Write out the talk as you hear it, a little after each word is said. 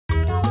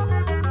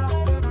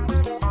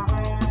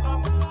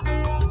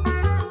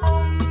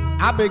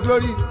abe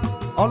glory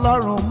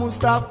ọlọ́run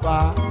Mustapha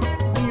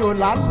ní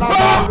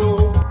ọ̀làlàbàrò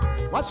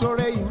wọ́n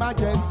ṣoore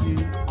emergency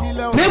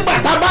kílẹ̀ òun. nígbà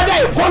tá a bá dá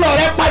ìkólọ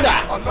rẹ padà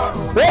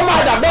ó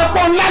máa dàbẹ́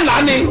pọ́n ńlá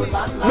lánìí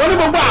mo ní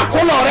gbogbo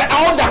àkólọ rẹ a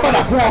ó dà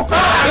padà fún ọ.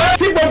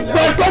 tí gbogbo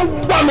ẹ tó ń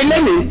gbọ́ mi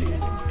lẹ́yìn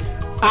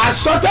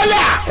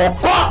àsọtẹ́lẹ̀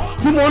àkọ́kọ́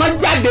tí mo rán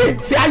jáde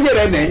sí ayé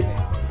rẹ nìyí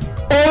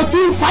o ti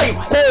ń fa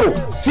ìkorò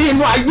sí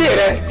inú ayé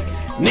rẹ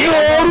ní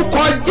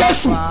orúkọ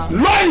Jésù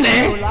lónìí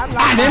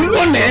àní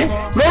lónìí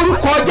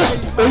lórúkọ Jésù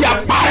ó yá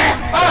parẹ́.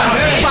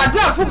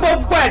 gbàdúrà fún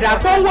gbogbo ẹ̀dá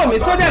tó ń wò mí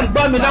tó dẹ̀ ń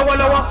gbọ́ mi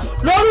lọ́wọ́lọ́wọ́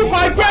lórúkọ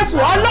Jésù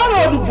Ọlọ́run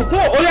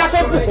olùbùkún ó yá kó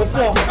bùkún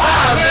fún ọ.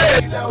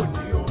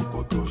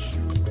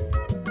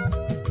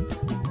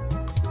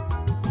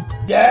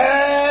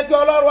 jẹ́ kí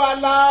Ọlọ́run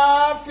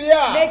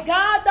àlàáfíà The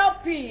God of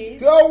peace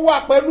kí ó wà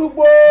pẹ̀lú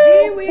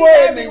gbogbo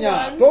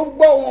ènìyàn tó ń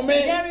gbọ́ ohùn mi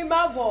hearing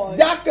my voice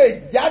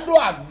jákèjádò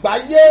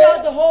àgbáyé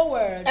throughout the whole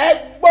world. ẹ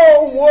gbọ́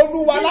ohùn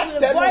Olúwa This is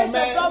the látẹnu voice mi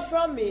of God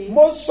from me.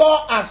 mo sọ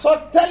I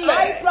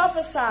àsọtẹ́lẹ̀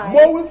prophesy. mo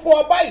wí fún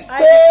ọ báyìí I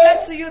pé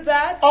declare to you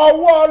that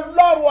ọwọ́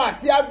Ọlọ́run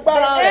àti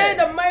agbára the rẹ̀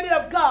hand of mighty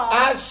of God,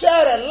 àṣẹ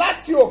rẹ̀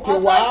láti òkè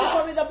wá authority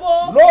from his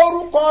above,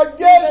 lórúkọ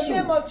Jésù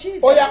name of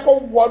Jesus, ó yá kó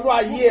wọnú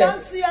ayé ẹ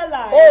come to your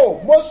life.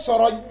 ó mo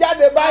sọ̀rọ̀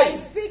jáde I báyìí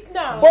speak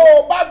now. bó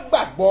o bá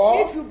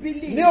gbàgbọ́ If you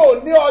believe, ní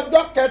òní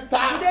ọjọ́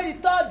kẹta today the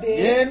third day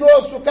nínú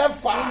oṣù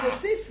kẹfà in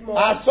the 6th month,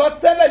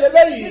 àsọtẹ́lẹ̀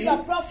lélẹ́yìí these are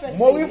prophecies.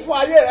 mo wí fún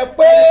ayé rẹ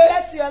pé I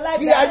declare to your life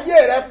kí that ayé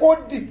rẹ kó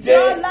dìde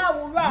your life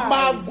will rise.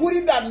 máa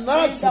gúrídà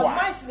náà In the sùn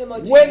mighty name of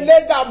Jesus.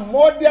 wẹlẹ́gà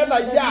mọ́dẹ́nà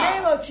In the yá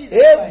name of Jesus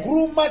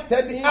egruma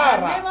tẹ̀lé In the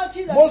ara name of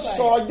Jesus mo Christ.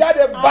 sọ̀rọ̀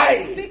jáde I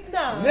báyìí speak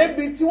now.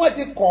 níbi tí wọ́n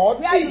ti kọ́ ọ́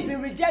Where tì you've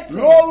been rejected.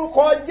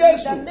 lórúkọ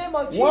Jésù In the name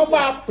of wọ́n Jesus.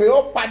 máa pè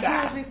ó padà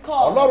You will be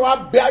called. Ọlọ́run á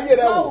bẹ̀ ayé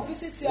rẹ God wò will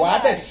visit your wàá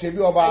dẹ̀ life. ṣe bí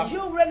ọba And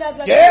you reign as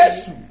a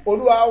Jésù king.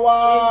 Olúwa wa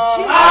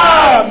In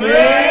Jesus'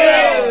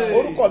 àmín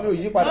orúkọ mi ò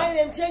yí padà My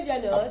name change your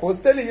note.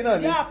 apostoli yìí náà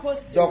ni Your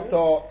apostle.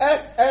 Dr.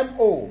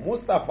 SMO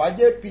Mustapha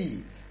JP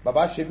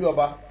baba ṣebí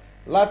ọba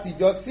láti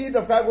ìjọ Seed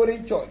of Christ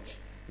Golden Church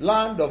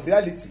Land of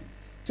Reality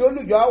tí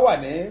olùjọ á wà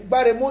ní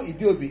Gbáremú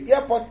Ìdíòbí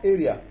Airport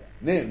area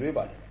ní ìlú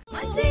Ìbàdàn.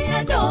 Mighty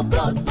hand of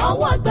God,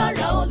 ọwọ́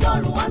agbára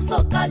Ọlọ́run wá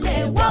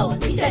sọ̀kalẹ̀ wá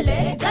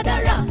oníṣẹ̀lẹ̀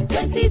Gádàrà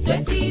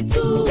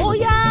 2022. Ó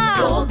yá!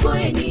 Gbogbo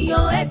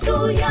ènìyàn ẹ tú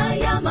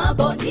yáyá máa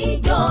bọ̀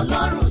níjọ́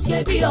Ọlọ́run ṣe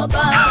bí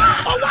ọba.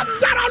 ọwọ́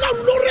agbára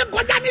Ọlọ́run ló ré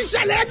kọjá ní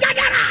ìṣẹ̀lẹ̀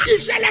Gádàrà.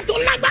 ìṣẹ̀lẹ̀ tó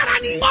lágbára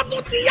ni. ó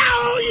tún ti yá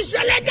o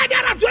ìṣẹ̀lẹ̀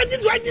Gádàrà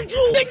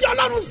 2022. níjọ́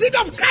Ọlọ́run Seed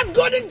of Christ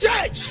Golden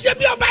Church ṣe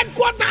bí ọba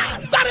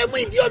headquarters. Gbáremú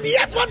Ìdíòbí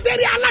Airport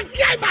area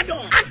Alákíá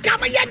Ìbàdàn.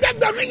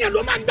 àkàmọ̀yẹ́gbẹ̀gbẹ̀rún èèyàn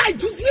ló máa gba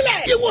ìtúsílẹ̀.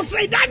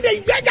 ìwòsàn ìdáǹdè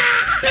ìgbéga.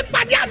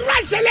 nípàdé àdúrà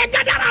ìṣẹ̀lẹ̀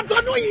Gádàrà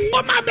tọdún yìí.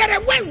 ó máa bẹ̀rẹ̀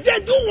Wednesday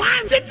June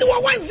 1 títí wọ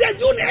Wednesday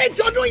June 8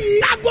 ọdún yìí.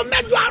 láago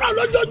 8 àárọ̀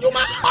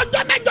lójoojúmọ́.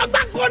 ọjọ́ 8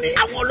 gbáko ni.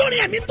 àwọn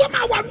olórin ẹ̀mí tó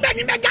máa wà ń bẹ̀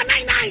ní Mega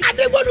 99.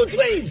 Adégbòdù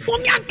Twins.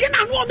 Fúnmi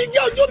Akínàánú omi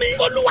jẹ́ ojú mi.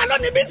 Olúwa ló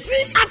níbi sí.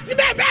 àti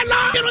bẹ́ẹ̀ bẹ́ẹ̀ lọ.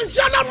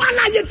 irunṣẹ́ Ọlọ́run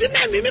alààyè tí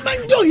náà mímí máa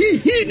ń jó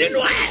hìhì nínú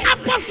ẹ̀.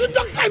 Apostle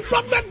Dr. and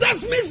Prophetess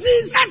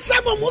Mrs.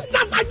 SMO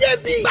Mustapha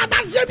JP. Bàbá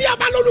ṣebí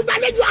ọba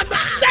lólùgbàlejò àgbà.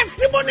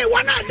 Testimony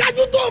wọn náà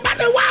dájú tó o bá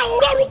lè wá o.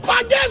 lórúkọ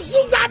Jésù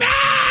gbàgbẹ́.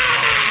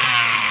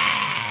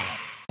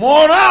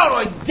 mo rán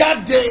ọ̀rọ̀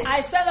jáde.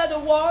 I said that the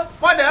word,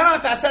 wọ́n dẹ̀ rán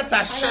tàṣẹ and I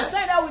tàṣẹ.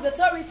 said that with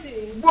authority.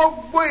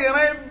 gbogbo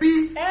ìran bí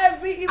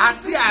Every evil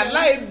àti vision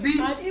àlá ibi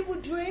and evil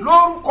dream,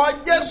 lórúkọ in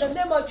Jésù the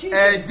name of Jesus,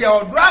 ẹ̀jẹ̀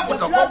ọ̀dọ́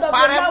àgùntàn kó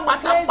parẹ́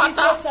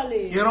pátápátá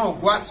ìran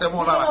ògo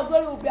àṣẹmú the lára of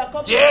glory will be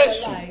accomplished in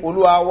Jésù your life.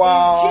 Olúwa wa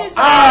In Jesus'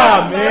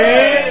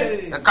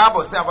 àmín. ẹ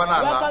káàbọ̀ sí abala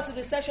àlá. Welcome to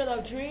the section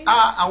of dreams.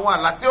 àwọn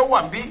àlá tí ó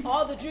wà ń bí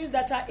All the dreams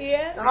that are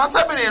here.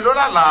 ìránṣẹ́bìnrin ló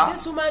lálàá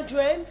This woman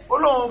dreams. ó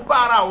lóun bá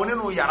ara òun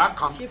nínú yàrá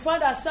kan She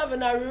found herself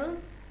in a room,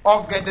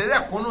 ọ̀gẹ̀dẹ̀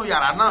rẹ̀ kúnnú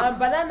yàrá náà and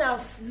banana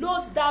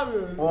loaded that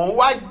room. òun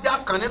wá já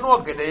kan nínú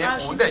ọ̀gẹ̀dẹ̀ yẹn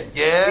And òun she dẹ̀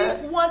jẹ́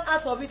picked one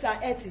out of it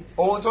and ate it.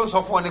 ohun tó ń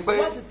sọ fún ọ ni pé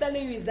What is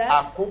telling you is that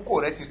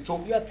àkókò rẹ ti tó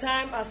your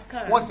time has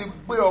come. wọ́n ti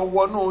gbé ọ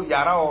wọnú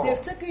yàrá ọ̀rọ̀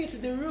They've taken you to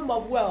the room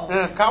of wealth.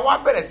 nǹkan wá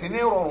bẹ̀rẹ̀ sí ní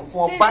rọrùn fún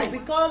ọ Things will báyìí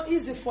become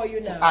easy for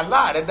you now.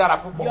 àlá rẹ dára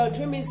púpọ̀ Your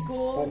dream is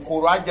good.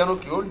 kòkòrò ajẹnu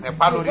kì yóò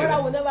nípa Your lórí father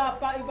rẹ will never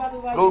have impact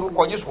over you.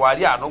 lórúkọ Jésù wà á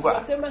rí àánú gbà You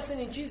are famous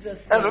in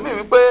Jesus' name. ẹlòmíì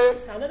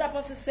wípé So another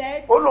person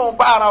said ó lóun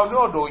bá ara ní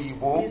ọ̀dọ̀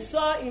òyìnbó he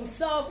saw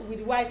himself with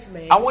white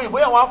men. àwọn òyìnbó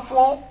yẹn wá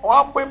fún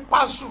wọn pín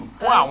pásù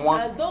fún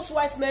àwọn And those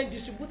white men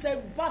distributed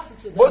parcel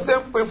to bó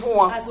them. ṣe ń pín fún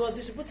wọn As he was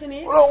distributing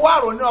it, ó lóun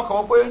wá rò ní ọkàn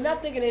wọn pé he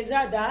not thinking in his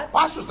heart that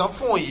pásù tán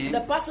fún yìí the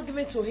parcel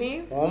given to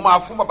him, òun máa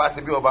fún bàbá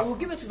ṣe bí ọba he will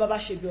give it to Baba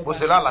Shebi bó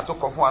ṣe Oba. lálàá tó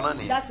kọ fún wa náà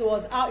nìyẹn That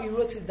was how he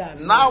wrote it down.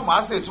 náà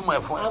màá ṣe ìtumọ̀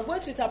ẹ̀ fún ẹ I'm going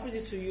to interpret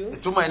it to you.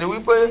 ìtumọ̀ ẹ̀ ni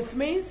wípé It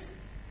means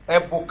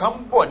ẹ̀bùn kan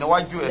ń bọ̀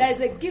níwájú ẹ there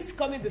is a gift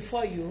coming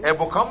before you.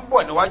 ẹ̀bùn kan ń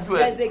bọ̀ níwájú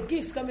There is ẹ a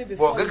gift coming bọ̀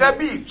before gẹ́gẹ́ you.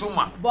 bí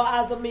ìtumọ̀ But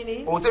as the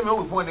meaning, ohun tẹ́mi ó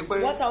wí fún ẹ ni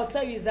pé what I will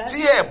tell you is that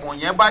tí ẹ̀bùn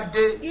yẹn bá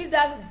dé if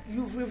that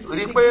you've rí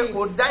received pé the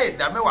o gifts. dá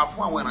ìdámẹ́wàá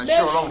fún àwọn Make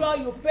ìránṣẹ́ Ọlọ́run sure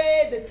you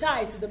pay the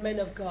tithe to the men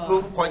of God.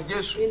 lórúkọ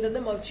Jésù. In the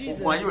name of Jesus.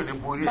 Ogun ayé ò ní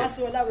borí ẹ̀.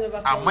 Master will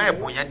never Àmọ́ come.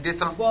 ẹ̀bùn yẹn dé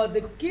tán. But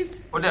the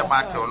gift Ó dẹ̀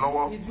máa tẹ̀ ọ́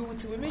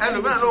lọ́wọ́.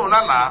 ẹlòmíràn lóhùn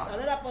lálàá.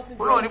 Another person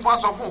Olóhùn ní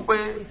fún sọ fún un pé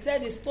he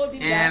said he told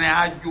him ìrìn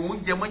that àjò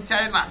ń jẹ mọ́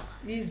China.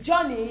 his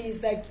journey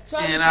is like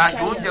traveling Ìrìn to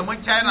àjò ń jẹ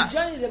mọ́ China. His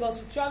journey is about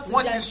to travel to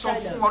Wọ́n ti China. sọ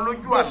fún ọ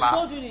lójú They àlá.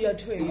 told you in your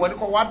dream. Ìwọ ni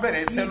kò wá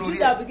bẹ̀rẹ̀ iṣẹ́ You lórí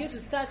that ẹ̀. begin to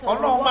start on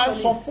Ọlọ́run work máa on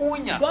ń sọ it.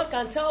 fún yàn. God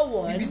can tell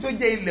one Ibi tó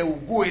jẹ́ ilẹ̀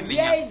ògo where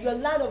ènìyàn. is your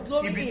land of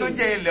glory Ibi is. tó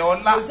jẹ́ ilẹ̀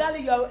ọlá.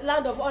 Exactly your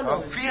land of honor.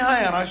 Fi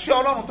hàn ìránṣẹ́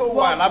Ọlọ́run tó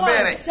wà But lábẹ́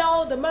God rẹ̀.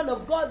 tell the man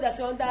of God that's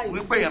under you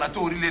Wípé ìran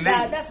tó rí that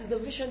lélẹ́yìn. that is the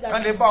vision that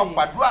Kán you lè bá ọ see.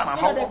 fàdúrà ràn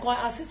So that they lọ́wọ́.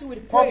 can assist you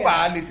with Kọ́ prayer. bá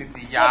a lè tètè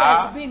So yá.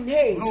 that it's been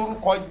haste.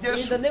 Lórúkọ In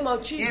Jésù. the name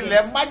of Jesus.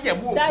 Ilẹ̀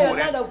májẹ̀mú That ògo your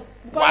land rẹ̀. of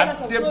Wà á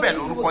covenants of débẹ̀ glory, you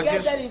lórúkọ will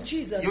get there in Jésù.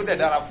 Jesus' Yóò dẹ̀ name.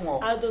 dára fún ọ.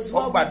 And those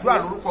Ó who gbàdúrà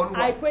believe, lórúkọ Olúwa.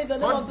 I pray in the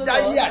name Tó of the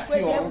dáyé Lord, I àti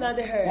pray the ọ̀run. heaven and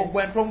the earth. Gbogbo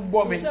ẹni tó ń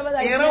gbọ́ mi. Whosoever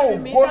that is Ìran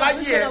serving me, ògo that láyé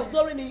vision ẹ of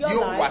glory in your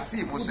yóò wá life sí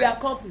will be ìmúṣẹ.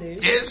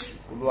 accomplished. Jésù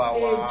Olúwa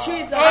In wa.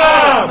 Jesus'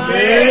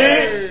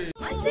 Amen.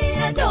 Mighty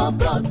hand of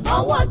God,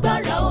 ọwọ́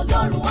agbára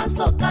Ọlọ́run á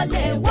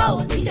sọ̀kalẹ̀ wá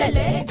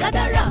oníṣẹ̀lẹ̀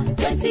Gádárà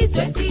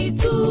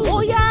 2022. Ó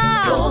yá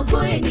gbogbo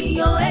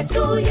ènìyàn ẹ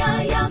tú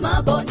yáyá máa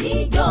bọ̀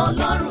níjọ́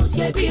Ọlọ́run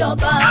ṣe bí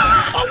ọba.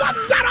 Ọwọ́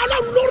agbára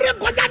Ọlọ́run ló ré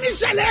kọjá ní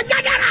ìṣẹ̀lẹ̀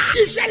Gádárà.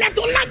 Ìṣẹ̀lẹ̀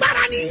tó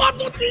lágbára ni. Ó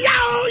tún ti yá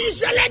o.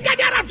 Ìṣẹ̀lẹ̀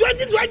Gádárà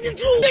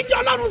 2022. Níjọ́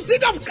Ọlọ́run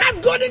Seed of Christ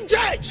Golden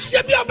Church. Ṣé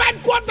bí ọba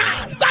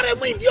headquarters.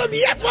 Sáremu Ìdíòbí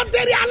Airport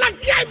area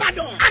Alákíá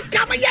Ìbàdàn.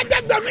 Àkàmọ̀yẹ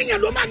gbẹgbẹ̀rún èèyàn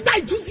ló máa gba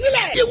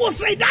ìtúsílẹ̀.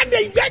 Ìwòsàn ìdáǹdè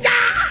ìgbéga.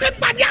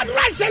 Nípàdé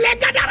àdúrà ìṣẹ̀lẹ̀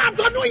Gádárà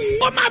tọdún yìí.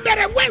 Ó máa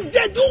bẹ̀rẹ̀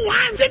Wednesday June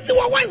 1 títí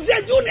wọ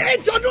Wednesday June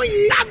 8 ọdún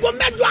yìí. Láago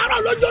 8 àárọ̀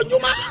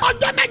lójoojúmọ́.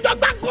 Ọjọ́ 8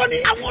 gbáko ni.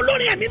 Àwọn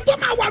olórin ẹ̀mí tó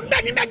máa wà ń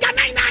bẹ̀ ní Mega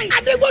 99.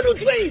 Adégbòdù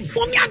Twins.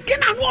 Fúnmi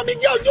Akínàánú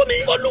Omijé Ojú mi.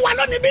 Olúwa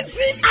lọ níbí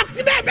sí.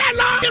 Àti bẹ́ẹ̀ bẹ́ẹ̀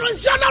lọ.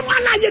 Ìránṣẹ́ Ọlọ́run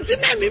aláyè tí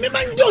náà mímí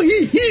máa ń jó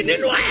hìhì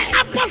nínú ẹ̀.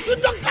 Apostle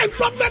Dr. and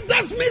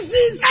Prophetess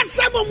Mrs.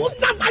 S.M.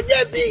 Mustapha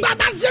J.B.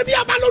 Bàbá Ṣebí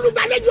ọba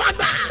lólùgbàlejò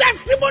àgbà.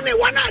 Testimony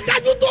wọn náà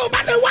dájú tó o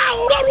bá lè wá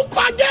o.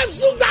 Lórúkọ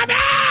Jésù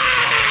gbàgbẹ́.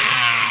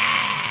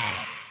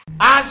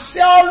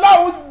 Àṣẹ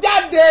Ọlọ́run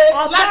jáde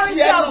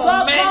láti Authority of ẹnu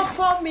God mi. come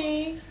for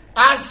me.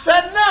 Àṣẹ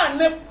náà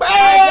ni My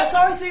pé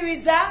authority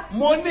is that.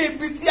 mo ní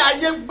ibi tí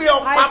ayé gbé ọ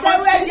I pamọ́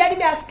say where the sí.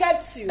 enemy has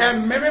kept you.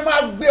 Ẹ̀mí mi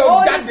máa gbé ọ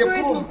Holy jáde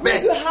Spirit kúrò will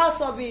bring you bẹ́ẹ̀.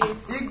 out of it.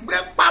 Ìgbé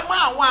pamọ́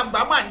àwọn àgbà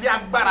máa ní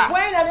agbára.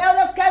 When an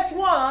elder kept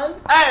one,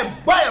 Ẹ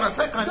gbọ́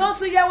ìránṣẹ́ kan ní.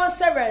 don't you hear one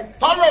servant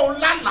Tọ́lọ̀ òun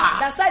lánàá.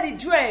 that said he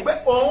dreamed Pé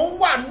òun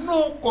wà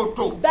nù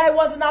kòtò. that it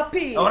was an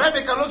appeal. Ọ̀rẹ́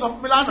mi kan ló sọ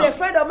fún mi It's a lánàá.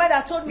 friend of mine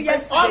that told me Tọ́lọ̀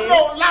yesterday.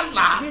 òun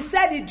lánàá. He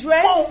said he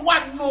dreamed Òun wà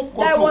nù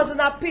that it was kòtò. an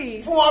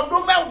appeal Fún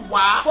ọdún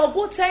mẹ́wàá. for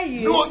good 10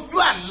 Ní years ojú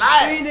àlá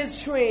ẹ̀. in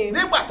his dream.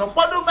 Nígbà tó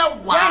pọ́dún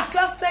When mẹ́wàá. it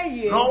just 10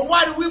 years, Lọ wá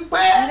rí he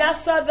wípé now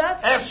saw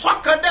that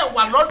ẹ̀ṣọ́ kan dẹ̀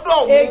wà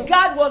lọ́dọ̀ a òun.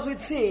 guard was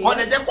with him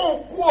Kọ̀dẹ̀ jẹ́ kó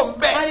ń kú òun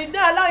bẹ̀. and he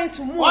didn't allow him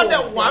to move. Wọ́n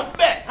dẹ̀ wà ń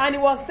bẹ̀. And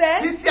he was there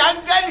Títí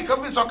áńgẹ́lì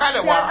kan fi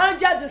sọ̀kalẹ̀ till wá. an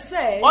angel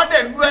descended Wọ́n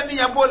dẹ̀ lu ẹni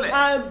yẹn bólẹ̀.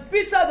 and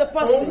beat up the Òun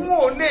person.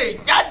 ò lè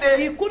jáde.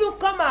 He couldn't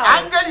come out.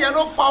 Áńgẹ́lì yẹn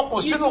ló fa ọkọ̀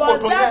It sínú was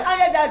kòtò that yẹn.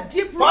 angel that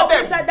deep Tó rope dẹ̀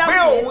inside that gbé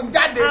òun place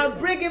jáde. and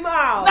bring him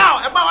out. Now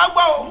ẹ bá wa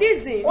gbọ́ o.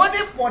 Listen. Ó ní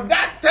for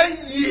that 10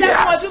 Sẹ́kùn years.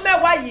 ọdún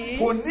mẹ́wàá yìí,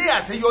 Kò ní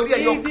àṣeyọrí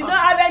he ẹyọ did not kan.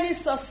 have any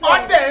success.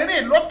 Ọ̀dẹ̀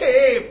rìn lókè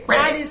èèpẹ̀.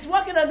 And he's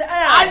working on the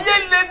earth.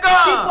 Ayé le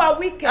gan. People are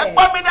wicked. Ẹ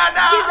gbọ́ mi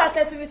dáadáa. Please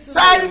attentive to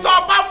Sẹ́ẹ̀rì me. tó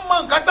o bá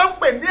mọ nǹkan tó ń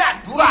pè ní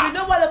àdúrà. You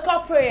know what they call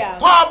prayer.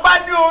 Tó o bá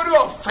ní orí You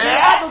ọ̀fẹ́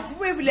have the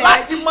privilege.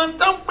 láti mọ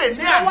tó ń pè ní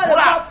You know what they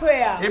àdúrà. call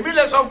prayer. Èmi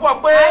lè sọ fún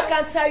ọ pé I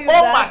can tell you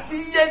ó mà that ti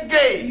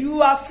yege.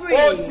 you are free.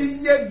 Ó ti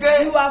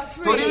yege. You are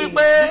free. Torí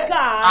wípé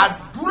Because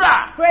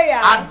àdúrà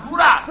prayer,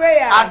 àdúrà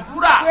prayer,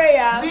 àdúrà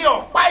prayer ní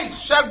ọ̀pá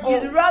ìṣẹ́gun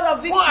is the rod of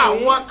fún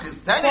victory àwọn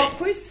kìrìsìtẹ́nì.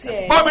 for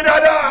Christians. Gbọ́ mi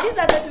dáadáa. These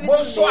are the Mo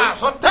sọ I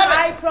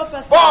àsọtẹ́lẹ̀.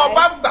 prophesy. Bọ́ ọ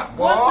bá gbàgbọ́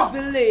Once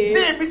you believe,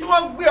 ní ibi tí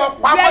wọ́n gbé ọ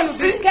pamọ́ where you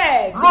sí be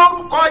kept,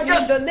 lórúkọ in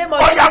Jésù the name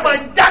of ọ̀yà máa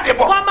Jesus, jáde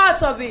bọ̀. come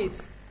out of it.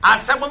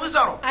 Àṣẹ mo fi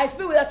sọ̀rọ̀. I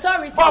speak with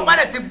authority. Bọ́ ọ bá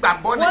dẹ̀ ti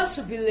gbàgbọ́ ni. Once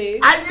you believe,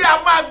 Ayé a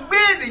máa gbé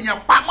ènìyàn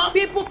pamọ́.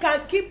 people can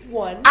keep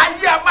one.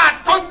 Ayé a máa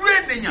tọ́jú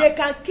ènìyàn. They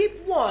can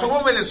keep one.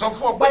 Sọwọ́n mi lè sọ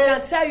fún ọ But I pé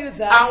can tell you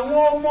that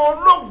àwọn ọmọ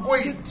ológo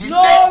ìdílé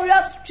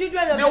glorious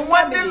children of ni the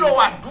wọ́n family, nílò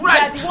àdúrà they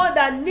are the jù. ones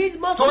that need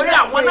most Torí serious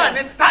àwọn náà ní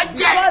prayer. target.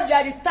 Because they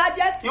are the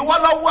target. Ìwọ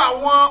lọ́wọ́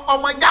àwọn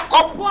ọmọ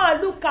Jákọ́bù. Go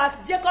and look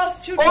at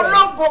Jacob's children.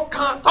 Ológo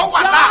kan tó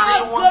wà láàrin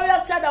Just wọn.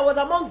 glorious child that was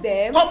among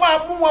them Tó máa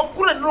mú wọn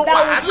kúrò nínú that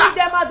will wàhálà. bring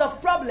them out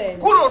of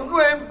problems, Kúrò nínú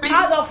ebi.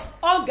 out of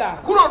hunger,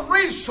 Kúrò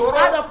nínú ìṣòro.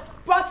 out of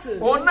battle.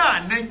 Òun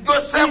náà ni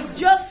Joseph. Is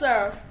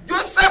Joseph.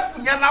 Joseph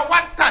yẹn la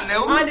wá tà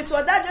lẹ́rú. And it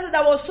was that Joseph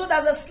that was sold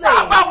as a slave.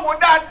 Bàbá wo We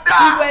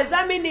dáadáa. were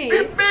examining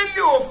it.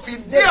 Bíbélì ò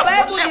fìdí The ẹ̀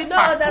Bible múlẹ̀ did not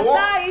pàtó.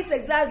 understand it Pé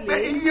exactly.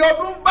 iye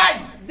ọdún báyìí.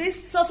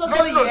 This so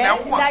No, year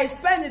lẹ́wọ̀n. that is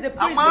spent in the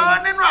prison.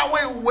 Àmọ́ nínú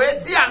àwọn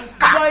ìwé tí à ń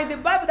kà. But in the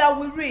Bible that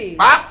we read,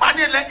 Pàápàá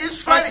ní ilẹ̀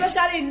Ísírẹ́lì.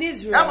 especially in Ẹ mọ̀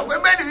Israel, pé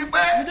bẹ́ẹ̀ ni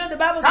wípé. you know the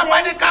Bible Tábà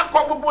ní says, ká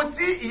kọ gbogbo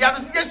tí ìyanu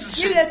tí Jésù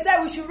ṣe. Jesus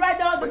said we should write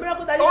down the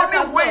miracle that Ó Jesus ní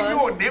has ìwé bíbélì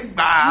yóò ní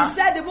gbà á. He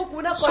said the book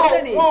will not So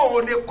contain it. wọn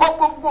ò lè kọ́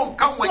gbogbo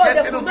nǹkan So wọ̀nyẹn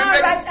they sínú could not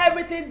bíbélì. write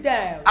everything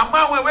down. Àmọ́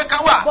àwọn ìwé kan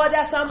wà. But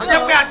there's some Tó jẹ́ pé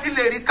books àti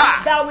lè rí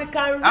ká. that we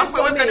can À read ń pè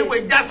wọ́n from kan ní ìwé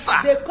it.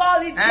 jásà. They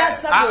call it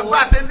Jasabo. Àbá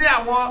àti ní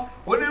àwọn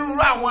onírúurú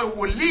àwọn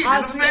wòlíì nínú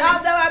As we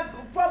have bíbélì.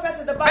 the prophets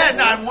in the Bẹ́ẹ̀ ni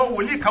Bible, àwọn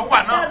wòlíì kan wà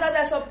náà.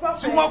 there's some Tí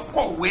prophets wọ́n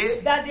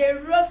kọ̀wé. that they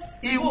wrote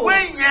Ìwé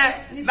books.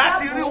 yẹn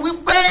láti rí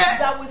wípé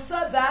That we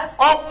saw that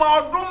ọmọ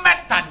ọdún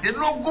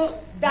mẹ́tàdínlógún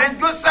ní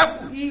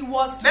Jósẹ́fù he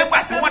was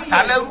nígbà tí wọ́n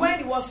tà lẹ́rú. when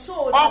he was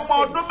sold.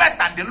 Ọmọ ọdún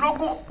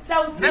mẹ́tàdínlógún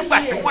 17 nígbà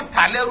tí years wọ́n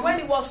tà lẹ́rú. when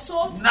he was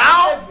sold to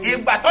Now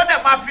slavery. ìgbà tó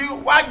dẹ̀ máa fi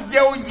wá jẹ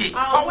oyè tó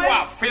And wà when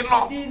àfin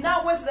lọ he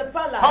now went to the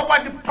palace tó wà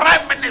ní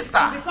prime minister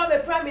to become a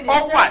prime ó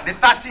minister. wà ní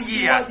 30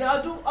 years. He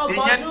was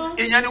ọdún.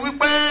 Ìyẹn ni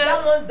wípé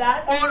That was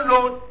that. ó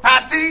lo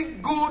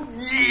 30 good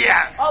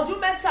years Ọdún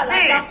mẹ́tàlá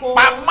ní gbáko.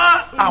 ìpamọ́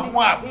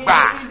àwọn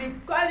àgbà.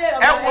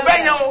 Ẹ wò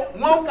bẹ́ẹ̀ yẹn o,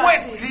 wọ́n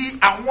wé ti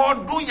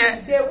àwọn ọdún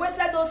yẹn They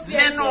wasted those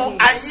years nínú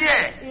ayé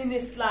ẹ̀. in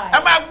his life. Ẹ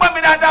máa gbọ́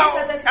mi dáadáa o,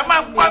 ẹ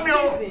máa gbọ́ mi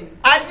o.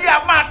 Ayé a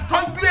máa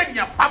tọ́jú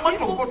ènìyàn pamọ́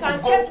People can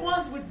tògótògó. take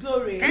ones with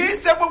glory. Kì í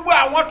ṣe gbogbo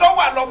àwọn tó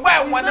wà lọ́gbà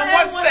It's ẹ̀wọ̀n not ni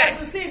wọ́n everyone ṣẹ̀. that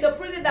you see in the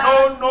prison that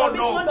No.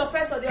 commit one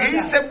offense or the Kì í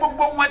other. ṣe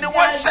gbogbo wọn ni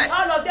wọ́n There ṣẹ̀. is-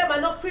 all of them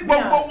are not Gbogbo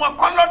criminals. wọn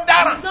kọ́ ló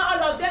dáràn. It's not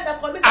all of them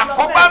that commit an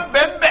Àkóbá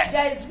offense. bẹ́ẹ̀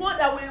There is one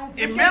that will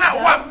be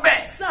ìmíràn wà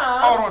bẹ́ẹ̀. Some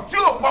Ọ̀rọ̀ tí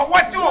ò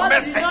mọwọ́ tí ò what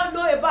did mẹsẹ̀ not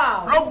know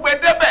about. ló gbé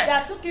débẹ̀.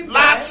 That took him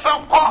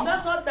Lásán kọ́.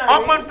 Not ordinary.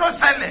 Ọmọ tó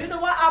ṣẹlẹ̀. You know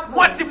what happened?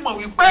 Wọ́n ti mọ̀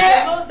wípé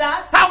You know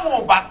that? táwọn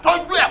ò bá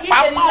tọ́jú ẹ̀ If they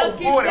pamọ́ did not ògo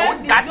keep rẹ̀ ó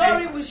them, the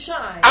glory jáde. will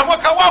shine.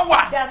 Àwọn kan wá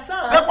wà. Their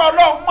son, Sẹ́pọ̀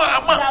Ọlọ́run mọ̀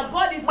àmọ́ that God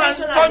máa ń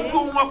intentionally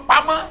tọ́jú wọn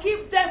pamọ́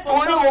keep them for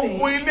torí something.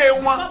 ogun ilé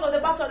wọn. Because of the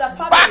battle of their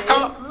Bákan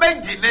family.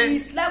 méjì ni.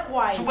 Is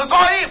likewise. Ṣùgbọ́n tó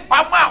rí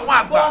ìpamọ́ àwọn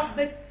àgbà. But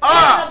the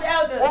children of the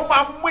elders. Ó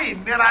máa mú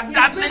ìnira He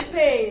dání. bring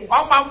pains.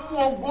 Wọ́n máa mú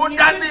ogun He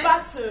dání. bring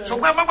battle.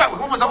 Ṣùgbọ́n ẹ má gbàgbé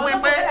fún mi sọ fún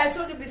mi pé I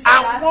told you before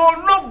that àwọn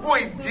ológo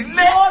the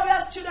ìdílé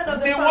glorious children of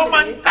the ni wọ́n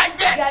máa ń family, target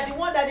they are the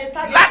one that they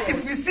targeted. láti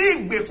fi sí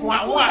ìgbèkùn to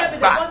àwọn put them in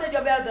the àgbà. bondage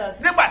of elders.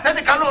 Nígbà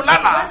tẹ́nìkan ló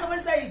lálàá When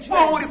somebody say he fún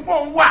òun dreamt rí fún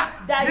òun wà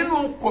that nínú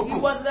he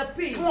kòtò was in the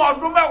pit fún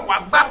ọdún mẹ́wàá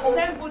gbáko for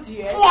 10 good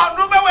years, fún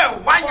ọdún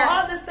mẹ́wàá for yẹn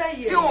all these 10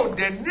 tí years, ò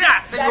dẹ̀ ní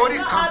that àṣeyọrí did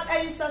not kan have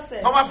any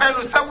success. tó bá fẹ́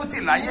lu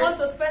 70 láyé He wants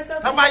to spend tó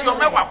something bá yọ on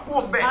mẹ́wàá it. kú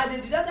òun bẹ́ẹ̀ And they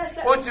did not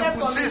accept ó ti them kú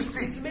from it.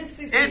 60 It means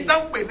 60.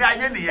 ìtàn pè ní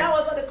ayé nìyẹn That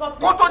was what the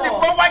company kó tó di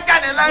pé wá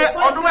jáde láyé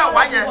Before ọdún the mẹ́wàá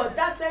company yẹn for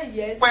that 10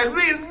 years, pẹ̀lú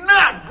iná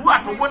àdúrà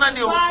tó gbóná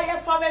ni o fire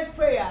fervent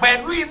prayer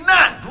pẹ̀lú iná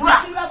àdúrà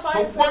Silver tó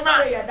fire gbóná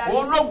prayer that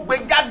òun ló gbé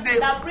jáde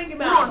that bring him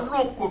kúrò out nínú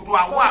kòtò from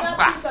àwọn that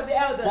àgbà pit of the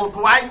elders,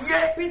 kòtò ayé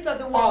pit of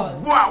the world.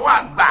 ọ̀gbun àwọn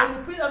àgbà In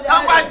the pit of the tá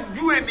bá elders.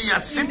 ju ènìyàn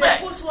If síbẹ̀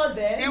they put one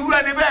there, irú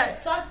ẹni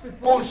bẹ́ẹ̀ such kò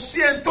people, sí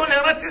ẹni tó lè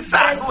rántí there's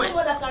sàánú no ẹ̀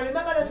one that can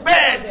remember them to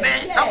bẹ́ẹ̀ follow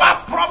ni them. tá bá Yes.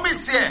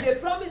 promise ẹ̀ They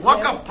promise wọ́n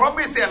them. kàn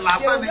promise ẹ̀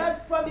lásán ni They will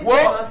just promise wo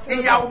them and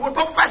fail ìyàwó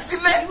tó fẹ́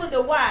sílé Even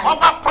the wife, wọ́n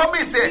bá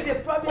promise ẹ̀ If they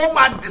promise ó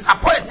máa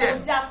disappoint ẹ̀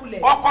will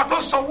ejaculate. ọkọ tó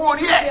sanwó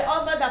orí ẹ̀ The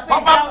husband that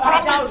wọ́n pays bá down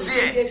promise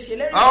dowry, ẹ̀ they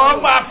ṣèlérí ọ̀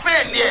fún máa you.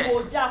 fẹ́ẹ̀lì ẹ̀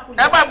Will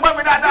ejaculate. ẹ bá gbọ́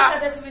mi dáadáa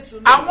This is the to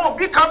know. àwọn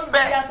òbí kan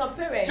bẹ There are some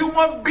parents tí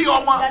wọ́n bí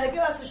ọmọ that they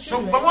give us to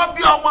children. ṣùgbọ́n wọ́n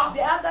bí ọmọ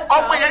They have that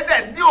child ọmọ yẹn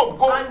dẹ̀ ní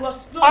ògo and was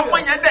glorious. ọmọ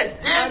yẹn dẹ̀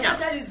And jẹ́yàn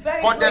the child is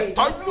very kò dẹ̀ great.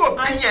 tọ́jú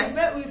òbí And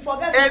yẹn we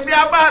forget to èmi do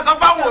a máa sọ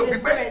fáwọn the òbí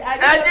pé parent. I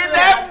ẹ̀yin don't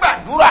lẹ́ know.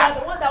 gbàdúrà They are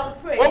the one that will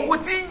pray. ogun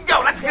tí ń jà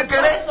ọ́ láti They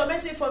kékeré want to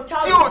torment you from tí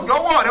childhood.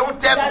 òjọ́wọ́ rẹ̀ ó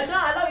tẹnu That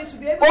not allow you to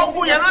be able to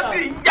ogun feed yẹn ló yourself.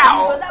 sì ń jà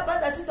ọ́ So that bad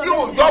that is tí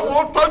tormenting òjọ́wọ́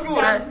ó you, tọ́jú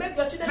rẹ̀ that make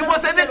your children ni mo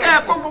not ṣe ní to kẹ́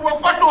ẹ kó gbogbo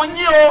fọ́tò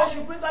yín o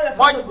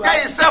wọ́n jẹ́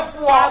iṣẹ́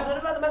fún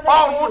ọ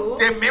ọrùn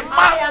tèmi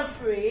má I am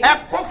free. ẹ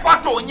kó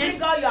fọ́tò yín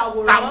Bring out your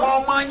àwòrán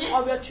tàwọn ọmọ yín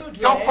of your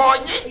children, tọkọ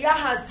yín your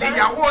husband,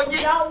 tìyàwó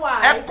yín your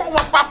wife. ẹ kó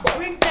wọn papọ̀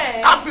Bring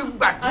them. ká fi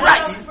gbàdúrà And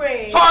let us yìí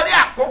pray. sọ́ọ́rí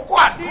àkókò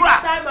àdúrà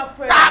This time of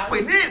prayer, tá a pè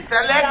ní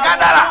ìṣẹ̀lẹ̀ that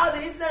gádàrà all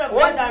the instead of ó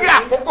gathering, jẹ́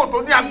àkókò tó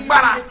ní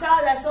agbára the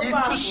child that's so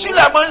powerful.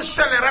 ìtúsílẹ̀ máa ń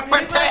ṣẹlẹ̀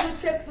rẹpẹtẹ Deliverance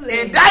will take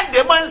place.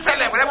 ìdáǹdè máa ń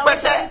ṣẹlẹ̀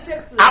rẹpẹtẹ Salvation will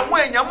take place. àwọn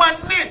èèyàn máa ń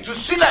ní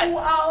ìtúsílẹ̀ Who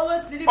are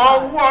always delivered.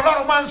 ọwọ́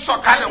ọlọ́run máa ń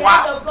sọ̀kalẹ̀ The wá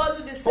hand of God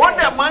do the ó same.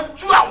 dẹ̀ máa ń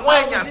tú àwọn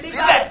èèyàn Deliver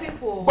sílẹ̀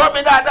people. gbọ́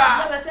mi dáadáa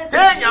Remember,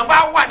 téèyàn bá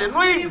wà nínú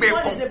If one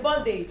ìgbèkùn is a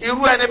bondage,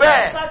 irú ẹni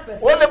bẹ́ẹ̀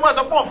ó lè máa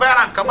sọ pé òun fẹ́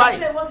ra nǹkan they báyìí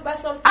say want to buy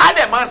something, á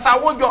dẹ̀ máa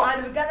sanwó jọ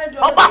and we gather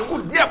wọ́n bá money. kù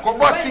díẹ̀ kó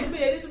bọ́ sí When it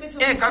be a little bit too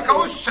nǹkan kan ó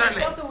much,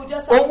 ṣẹlẹ̀ something will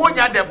just owó happen.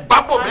 yẹn dẹ̀ bá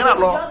bò And mìíràn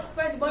you lọ just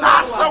spend money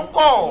lásán otherwise.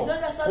 kọ́ You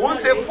don't just kò ń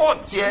ṣe suddenly-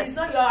 fọ́ọ̀tì ẹ It's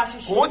not your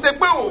ashishi. kò ń ṣe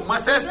pé ò mọ It's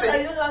not that sẹ́sẹ̀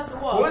you don't know how to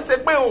kò ń work. ṣe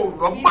pé ò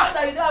It's lọ́gbọ́n not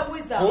that you don't have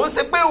wisdom. kò ń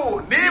ṣe pé ò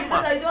ní It's ìmọ̀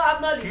not that you don't have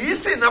knowledge. kì í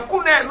sì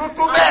nàkúnà ẹ̀ ló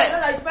tó And it's not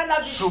bẹ́ẹ̀ that you spend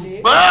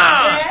lavishly.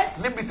 ṣùgbọ́n Yes.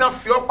 níbi tán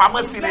fi ọ́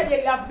pamọ́ sí Where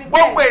they have been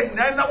gbogbo kept.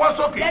 ènìyàn náwó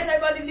sókè Let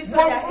everybody lift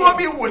mo up their dúró hands.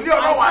 bí wòlíì I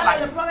ọlọ́wọ́ stand as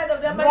àlàyé a prophet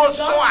of the mo Almighty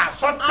sọ God.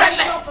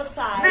 àsọtẹ́lẹ̀ I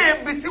prophesy. ní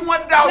ibi tí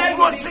wọ́n dá Where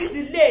dúró you sí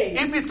be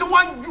delayed. ibi tí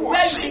wọ́n jù ọ́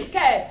Where you sí be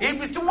kept.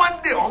 ibi tí wọ́n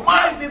dè ọ́ mọ́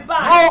Where you be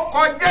bound.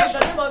 lórúkọ In the Jésù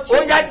name of ó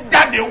yá Jesus.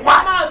 jáde wá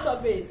Come out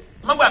of it.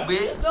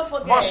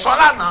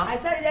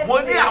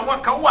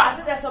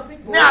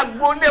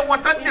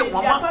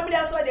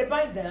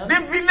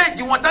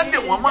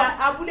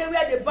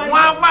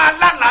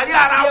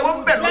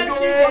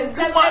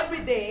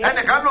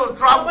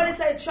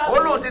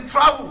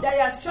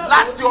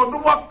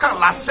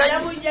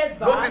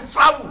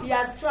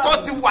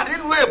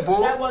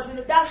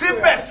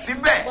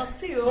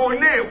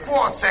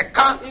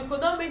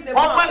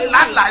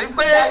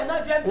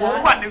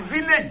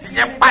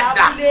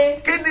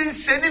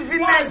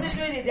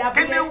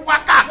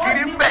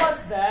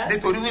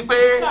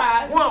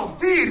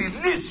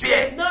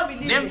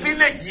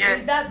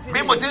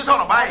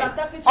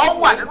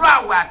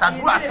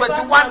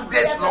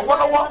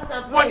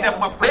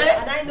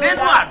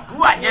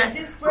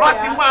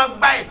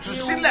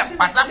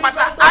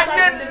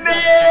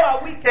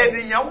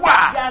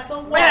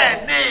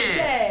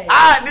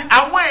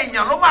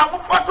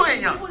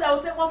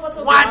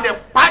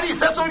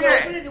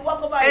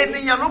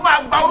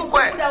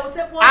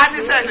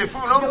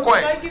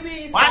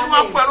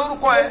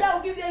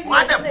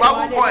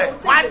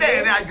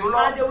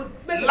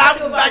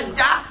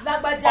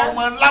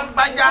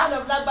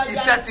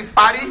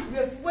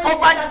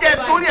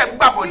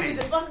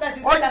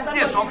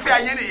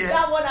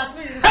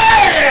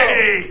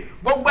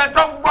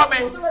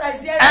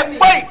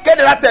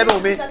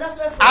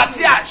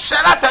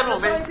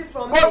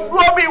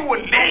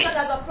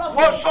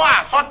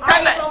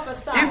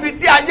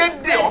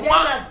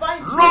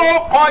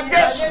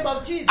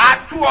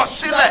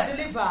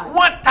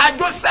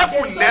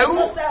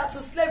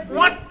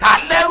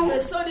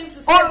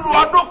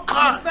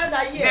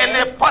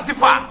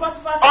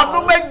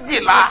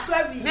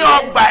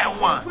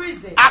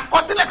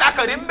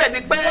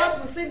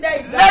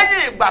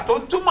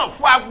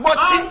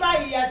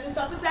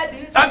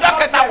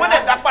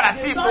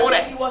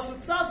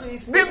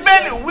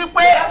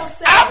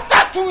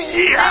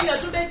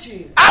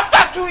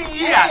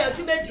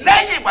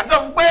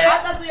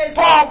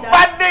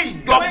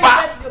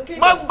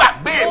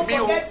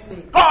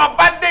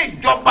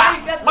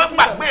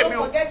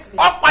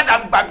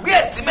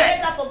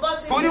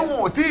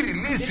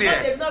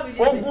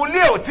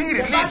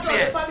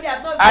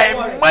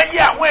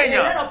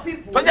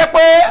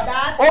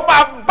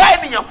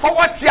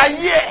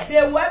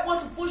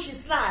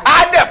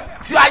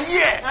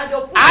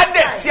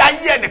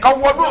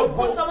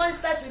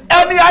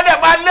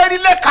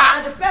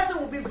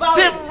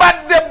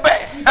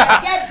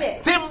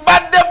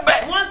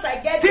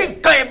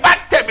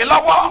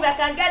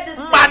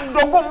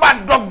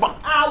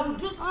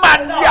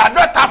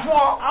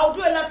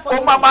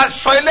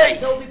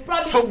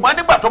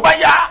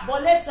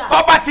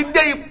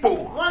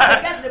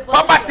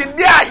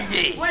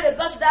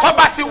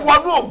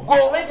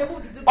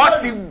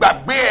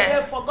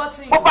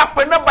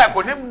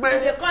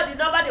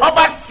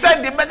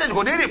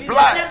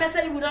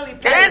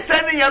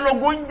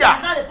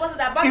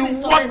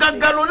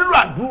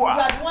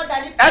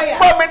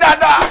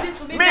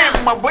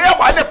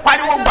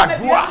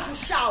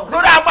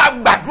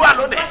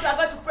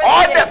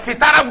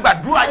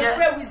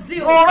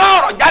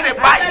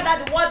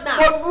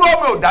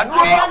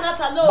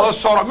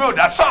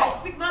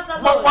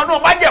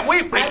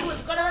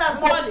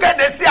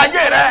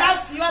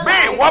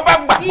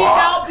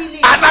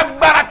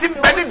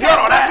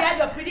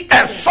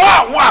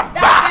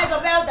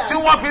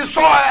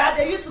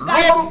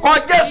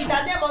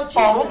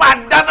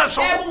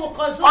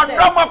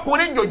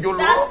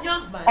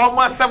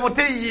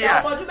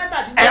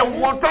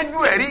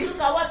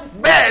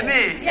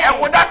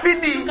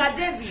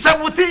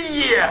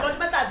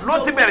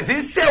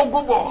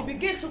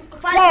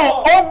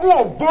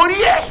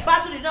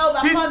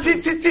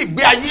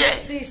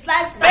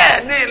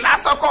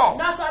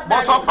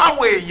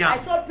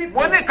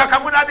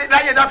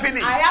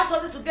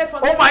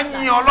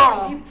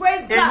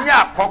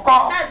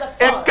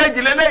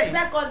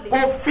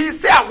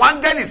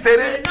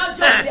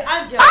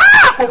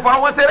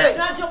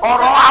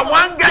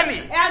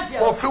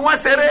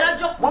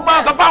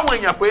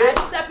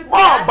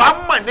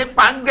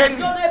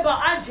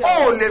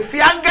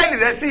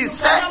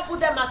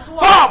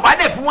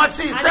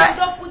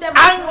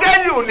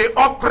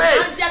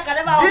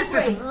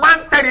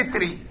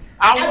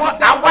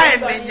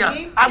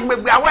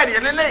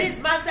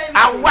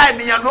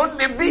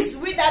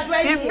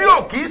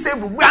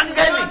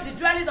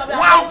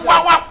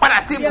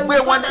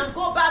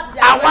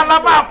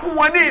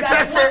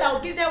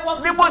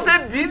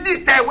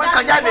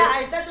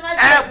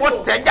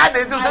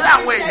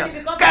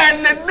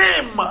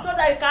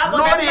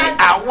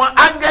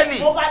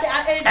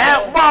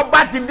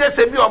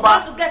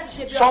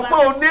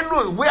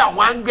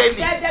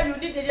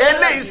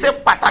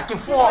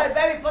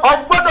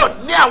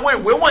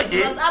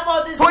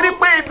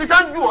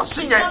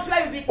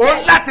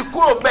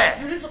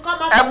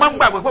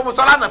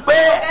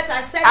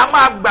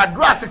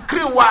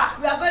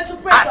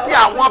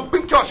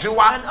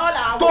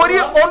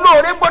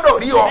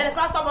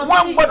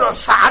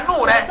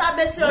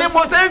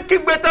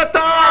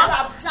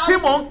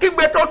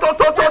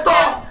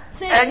 tó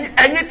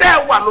ẹ̀yin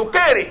tẹ́ wà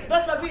lókèrè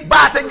bá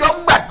a ti jọ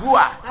ń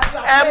gbàdúrà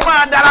ẹ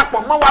máa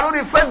darapọ̀ mọ́ wa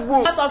lórí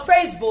Facebook.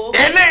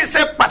 eléyìí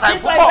ṣe pàtàkì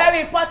púpọ̀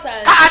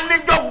ká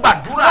níjọ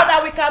gbàdúrà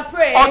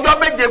ọjọ́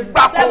méje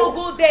gbáko.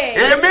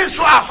 èmi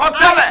sọ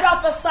àsọtẹ́lẹ̀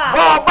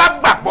bọ́ ọ bá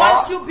gbàgbọ́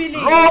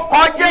ló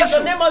kọ Jésù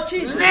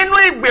nínú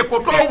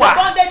ìgbèkùn tó wà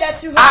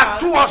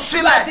àtú ọ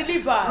sílẹ̀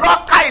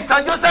lọ́ka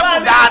ìtàn Jósẹ́fù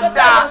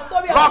dáadáa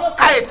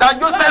lọ́ka ìtàn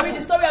Jósẹ́fù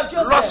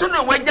lọ sínú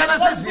ìwé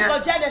Genesis yẹn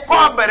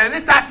kọ́ bẹ̀rẹ̀ ní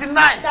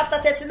 39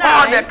 kọ́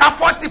ọ̀dẹ̀ ká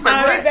 40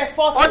 pẹ̀lú ẹ̀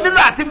ọ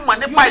nílò àti mọ̀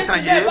nípa ìtàn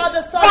yìí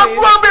wọ́n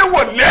dúró bí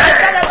wòlé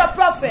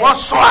wọ́n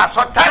sọ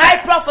àsọtẹ́lẹ̀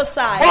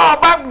bọ́ ọ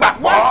bá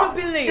gbàgbọ́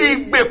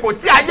ìgbèkùn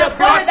tí ayé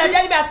fi ọ sí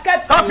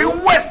tó fi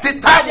waste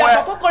time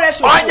ẹ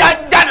ọjà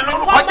jáde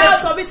lórúkọ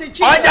Jésù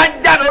ọjà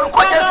jáde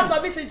lórúkọ Jésù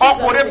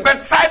ọkùnrin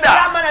Bethsaida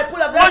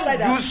wọ́n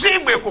jù sí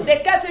ìgbèkùn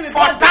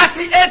for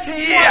 38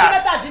 years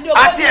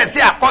àti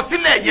ẹ̀sìn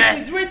àkọsílẹ̀ yẹn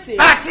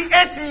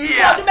 38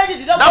 years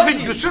náà fi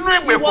jù sínú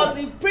ìgbèkùn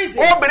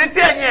obìnrin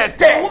tí ẹ̀yìn ẹ̀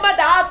tẹ̀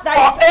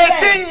for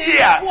 18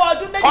 years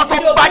kó tó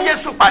bá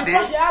Jésù pàdé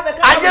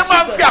ayé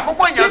máa ń fi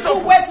àkókò yẹn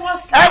ṣòfò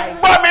ẹ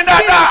gbọ́ mi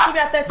dáadáa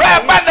bẹ́ẹ̀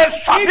bá lè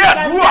sọ bí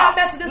ẹ̀dúrà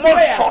mo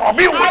sọ̀rọ̀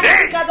bí wòlé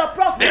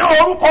ní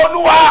orúkọ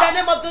Olúwa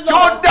tí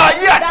ó dá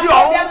ayé àti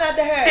ọ̀run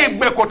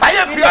ìgbèkùn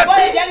táyé fi ọ́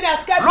sí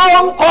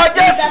lórúkọ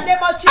Jésù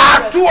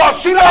àtú ọ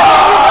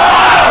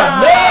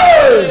sílẹ̀.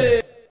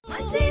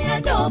 Mighty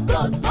hand of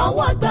God,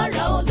 ọwọ́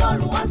agbára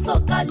Ọlọ́run wá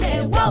sọ̀kalẹ̀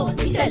wá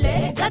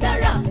oníṣẹ̀lẹ̀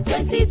Gádárà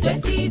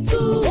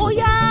 2022. Ó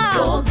yá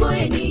gbogbo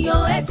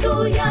ènìyàn ẹ tú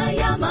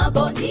yáyá máa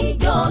bọ̀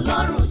níjọ́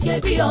Ọlọ́run ṣe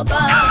bí ọba.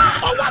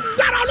 Ọwọ́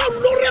agbára Ọlọ́run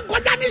ló ré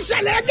kọjá ní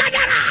ìṣẹ̀lẹ̀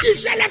Gádárà.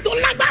 Ìṣẹ̀lẹ̀ tó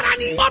lágbára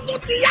ni. Ó tún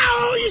ti yá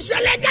o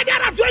ìṣẹ̀lẹ̀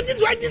Gádárà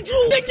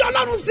 2022. Níjọ́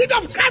Ọlọ́run Seed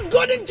of Christ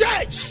Golden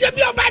Church. Ṣé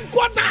bí ọba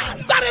headquarters.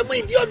 Sáremu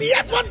Ìdíòbí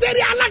Airport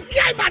area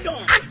Alákíá Ìbàdàn.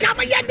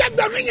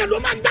 Àkàmọ̀yẹ́gbẹ̀gbẹ̀rún èèyàn ló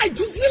máa gba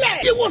ìtúsílẹ̀.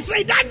 Ìwòsàn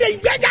ìdáǹdè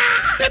ìgbéga.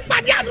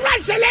 Nípàdé àdúrà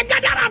ìṣẹ̀lẹ̀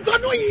Gádárà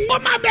tọdún yìí. Ó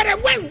máa bẹ̀rẹ̀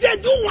Wednesday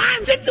June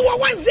 1 títí wọ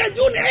Wednesday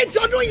June 8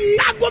 ọdún yìí.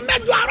 Láago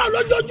 8 àárọ̀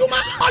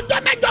lójoojúmọ́. Ọjọ́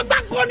 8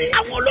 gbáko ni.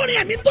 Àwọn olórin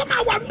ẹ̀mí tó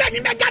máa wà ń bẹ̀ ní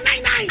Mega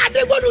 99.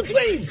 Adégbòdù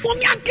Twins.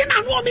 Fúnmi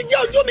Akínàánú omi jẹ́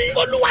ojú mi.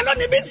 Olúwa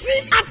lónìí bí sí.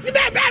 Àti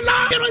bẹ́ẹ̀ bẹ́ẹ̀ lọ.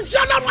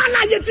 Irunṣẹ́ Ọlọ́run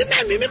aláyè tí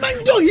náà mi máa ń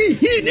jó hì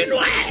nínú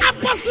ẹ̀.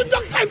 Apostle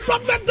Dr. and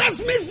Prophetess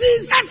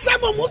Mrs.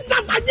 S.M.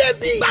 Mustapha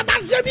J.B. Bàbá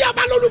ṣe bí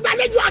ọba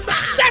lólùgbàlejò àgbà.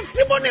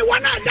 Testimony wọn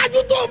náà dájú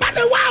tó o bá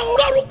lè wá o.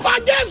 Lórúkọ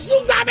Jésù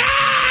gbàgbẹ́.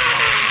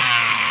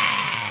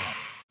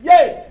 Yé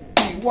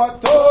ìwọ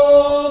tó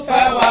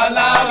fẹ́ wà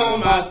láwọn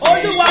máa sìn.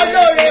 Olúwa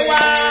olóore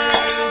wa.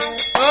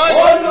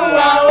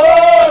 Olúwa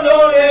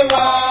olóore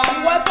wa.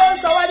 Ìwọ tó ń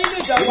sọ wá nínú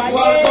ìjọba yé.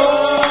 Ìwọ tó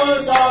ń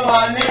sọ wá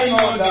nínú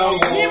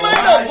ìdánwò. Mímọ́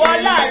lògo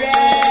ọlá rẹ.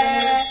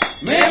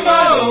 Mímọ́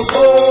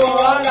lògo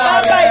ọlá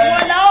rẹ. Bàbá ìwọ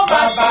la ó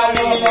máa sìn.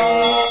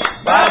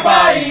 Bàbá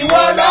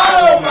ìwọ la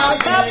ó máa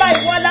sìn. Bàbá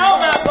ìwọ la ó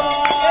máa bọ̀.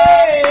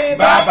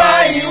 Bàbá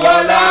ìwọ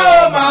la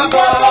ó máa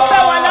bọ̀. Ìwọ tó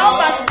fẹ́ wa la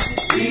ó máa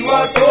sìn. Ìwọ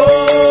tó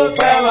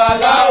fẹ́ wa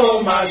la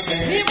ó máa sìn.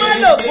 Mímọ́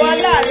lògo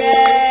ọlá rẹ.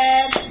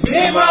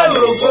 Mímọ́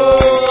lògo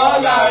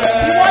ọlá rẹ.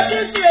 Ìwọ tí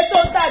ń súre tó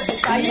ń tàgbé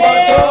sáyé. Ìwọ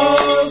tó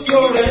ń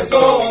súre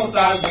tó ń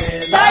tàgbé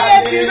Sáyé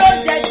fi ró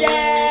jẹjẹ.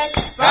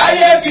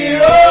 Sáyé fi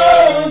ró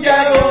oúnjẹ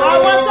o.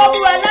 Àwọn tó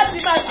múra láti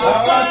máa tó.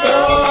 Àwọn tó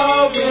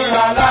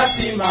múra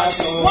láti máa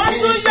tó. Wọ́n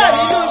tún yọ̀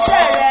nínú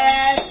iṣẹ́ rẹ.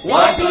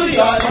 Wọ́n tún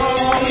yọ̀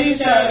nínú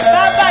iṣẹ́ rẹ.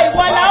 Bàbá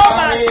ìwọ la ó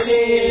máa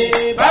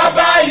sìn.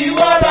 Bàbá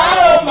ìwọ la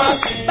ó máa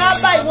sìn.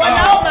 Bàbá ìwọ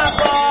la ó máa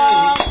bọ̀.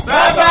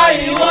 Bàbá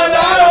ìwọ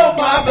la ó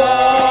máa bọ̀.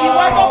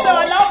 Ìwọ tó fẹ́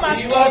wa la ó máa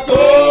sìn. Ìwọ tó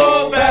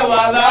fẹ́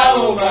wa la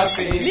ó máa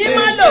sìn.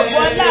 Mímọ́ lògo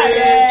ọlá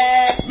rẹ.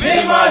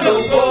 Mímọ́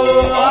lògo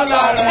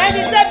ọlá rẹ.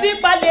 Ẹni tẹ́ bí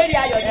palẹ̀ rí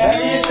ayọ̀ nínú.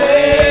 Ẹni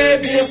tẹ́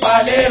bí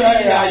palẹ̀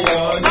rí ayọ̀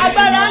nínú.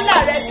 Agbára ńlá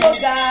rẹ tó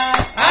ga.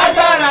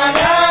 Agbára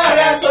ńlá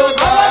rẹ tó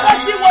ga. Àwọn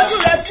tó ti wojú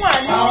rẹ fún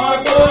àánú. Àwọn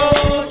tó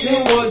ti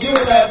wojú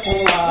rẹ fún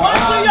wa. Wọ́n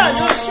tún yọ̀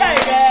ní iṣẹ́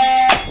rẹ.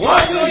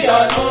 Wọ́n tún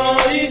yọ̀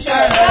ní iṣẹ́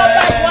rẹ.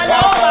 Bàbá ìwọ la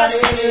ó máa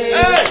sìn.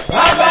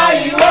 Bàbá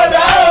ìwọ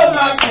la ó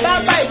máa sìn.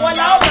 Bàbá ìwọ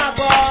la ó máa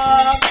bọ̀.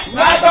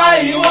 Bàbá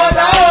ìwọ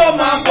la ó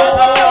máa bọ̀.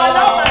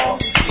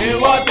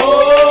 Ìwọ tó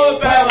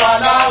fẹ́ wa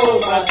la ó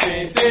máa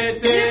sìn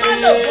tètè. Mímọ́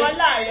lògo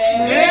ọlá rẹ.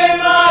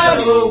 Mímọ́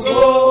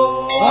lògo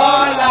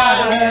ọlá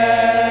rẹ.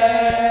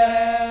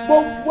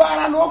 Gbogbo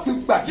ara ló fi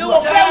gbàdúrà. You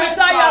will pray with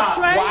all your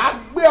strength. Wàá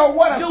gbé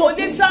ọwọ́ rẹ sókè. You will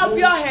lift up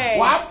your hands.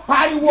 Wàá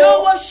pariwo. You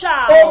will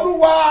shout.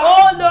 Olúwa.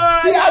 Oh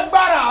Lord. Fi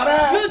agbára rẹ.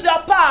 Use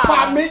your power. Fà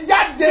mí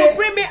jáde. To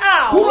bring me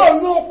out. Kúrò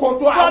ní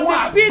kòtò àwọn àgbà.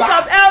 From the pit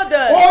of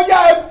elders. Ó yá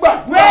ẹ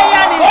gbàdúrà.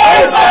 Prayer in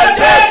Olúwa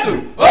Jésù.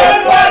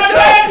 Olúwa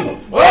Jésù.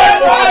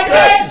 Olúwa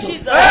Jésù.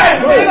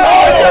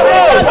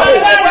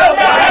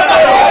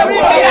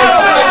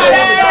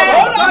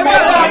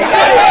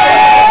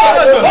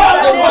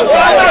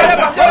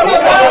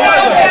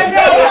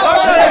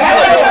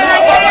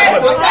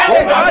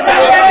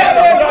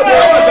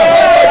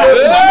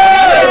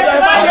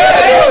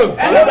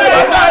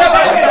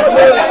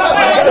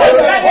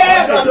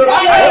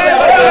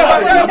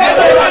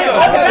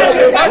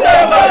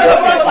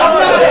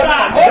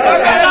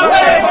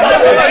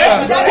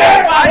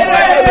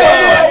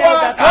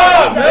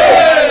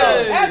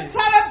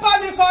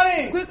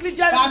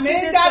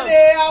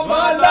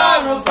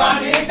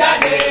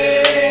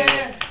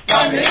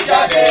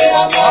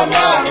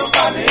 Ọlọ́run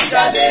fà mí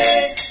jáde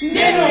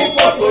nínú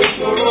kòtò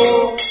ìṣòro.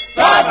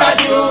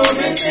 Tọ́jú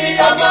mi sí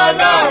ọmọ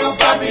Ọlọ́run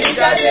fà mí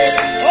jáde.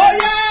 Ó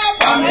yá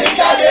fà mí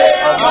jáde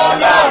ọmọ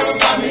Ọlọ́run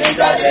fà mí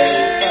jáde.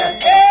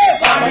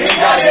 Fà mí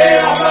jáde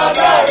ọmọ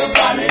Ọlọ́run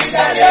fà mí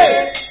jáde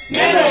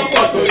nínú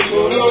kòtò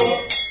ìṣòro.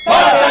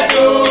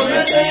 Tọ́jú mi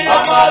sí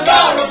ọmọ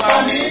Ọlọ́run fà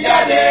mí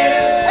jáde.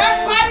 Ẹ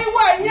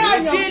pariwo ẹ̀yin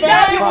àyànfẹ́.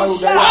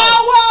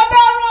 Ọwọ́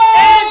Ọlọ́run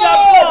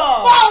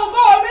fà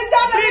ògo mi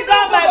jáde nínú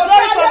kòtò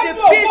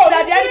ìṣòro.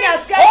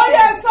 Ó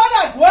yẹ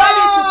sọ́dọ̀ dùn.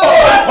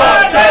 Orúkọ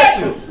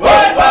Jésù,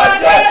 orúkọ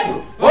Jésù,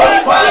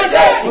 orúkọ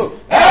Jésù.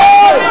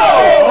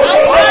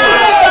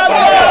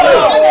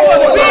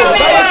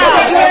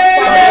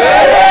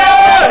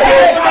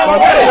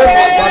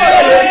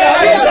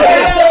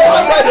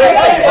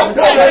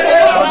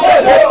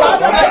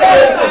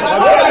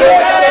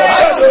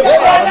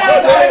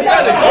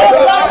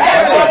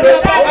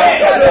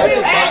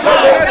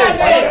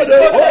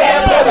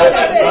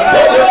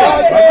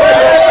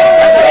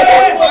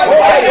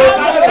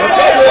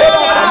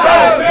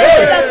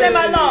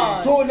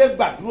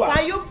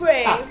 Can you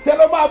pray?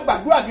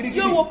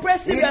 You will pray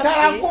seriously. You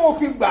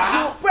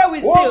pray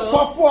with zeal.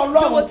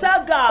 You will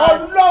tell God,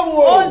 oh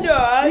Lord,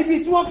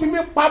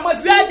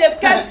 where they've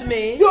kept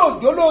me,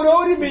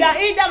 that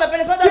either my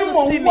benefactor to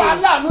see me,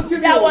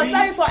 that was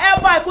sorry for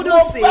help I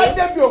couldn't see. I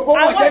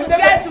want to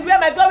get to where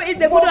my glory is,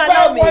 they couldn't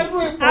allow me. I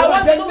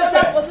want to go to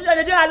that position,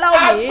 they didn't allow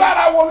me.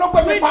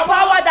 With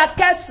power that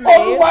kept me, oh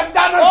Lord,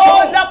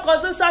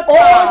 consume such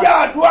power.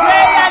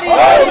 Prayer in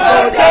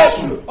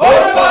Jesus.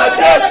 Orúkọ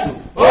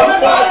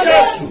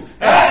Jésù.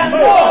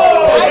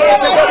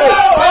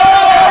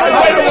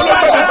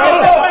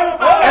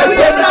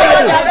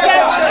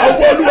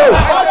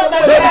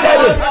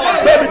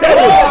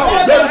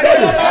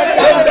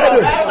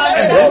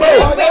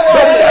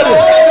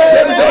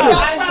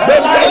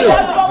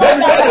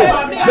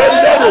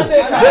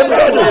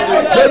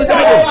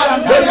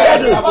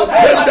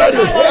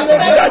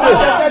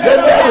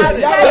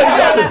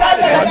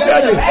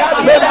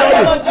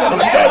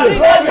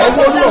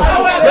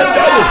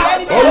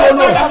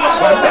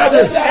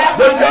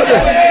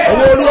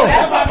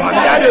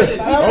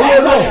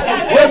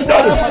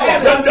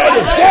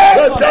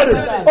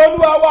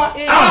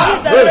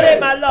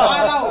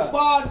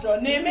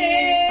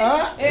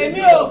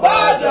 Èmi ò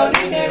gbọ́dọ̀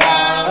ní nira,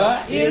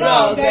 ìran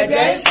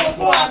ọ̀gẹ̀dẹ̀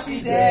ìsunkún àti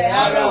dẹ̀,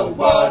 ara ò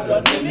gbọ́dọ̀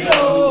ní mí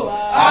o,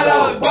 ara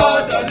ò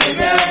gbọ́dọ̀ ní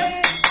mí.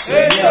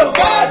 Èmi ò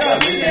gbọ́dọ̀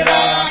ní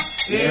nira,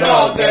 ìran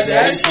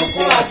ọ̀gẹ̀dẹ̀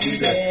ìsunkún àti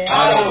dẹ̀,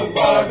 ara ò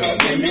gbọ́dọ̀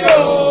ní mí o.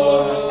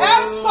 Ẹ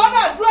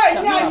sọ́dọ̀ dúró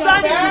ìní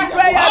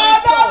àyànfẹ́,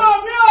 Ọlọ́run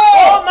mi o,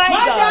 má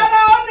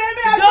jẹ́ra ó ní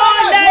mí ẹ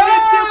sọ́dọ̀ dúró.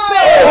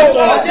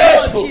 Orúkọ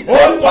Jésù,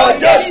 orúkọ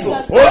Jésù,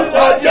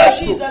 orúkọ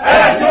Jésù,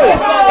 ẹ̀dùn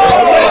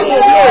Ọlọ́run mi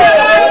o.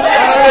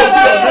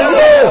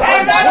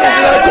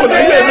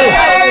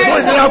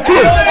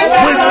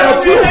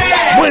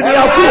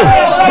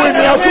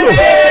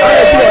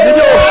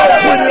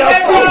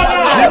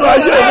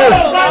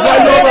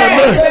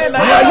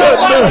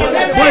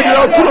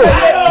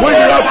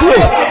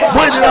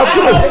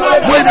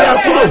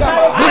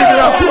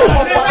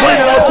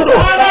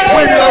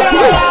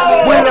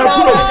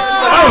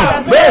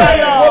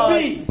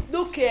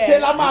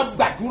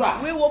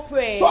 We will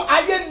pray. So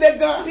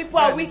people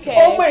are wicked.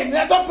 Though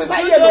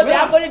they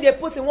are going to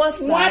put in one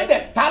side,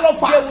 they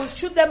will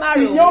shoot them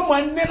arrows.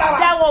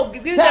 That will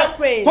give them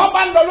praise.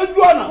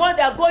 When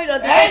they are going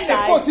on the other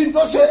side, you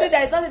think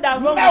there is nothing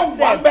that wrong with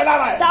them.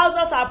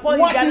 Thousands are upon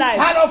their lives.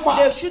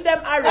 They will shoot them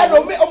arrows.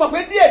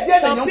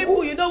 Some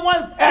people, you don't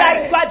want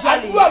that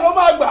gradually.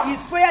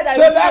 His prayer that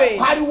you pray,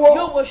 you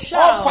will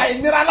shout,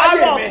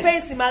 arrow of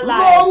pains in my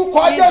life.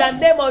 In the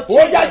name of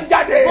Jesus,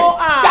 go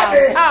out.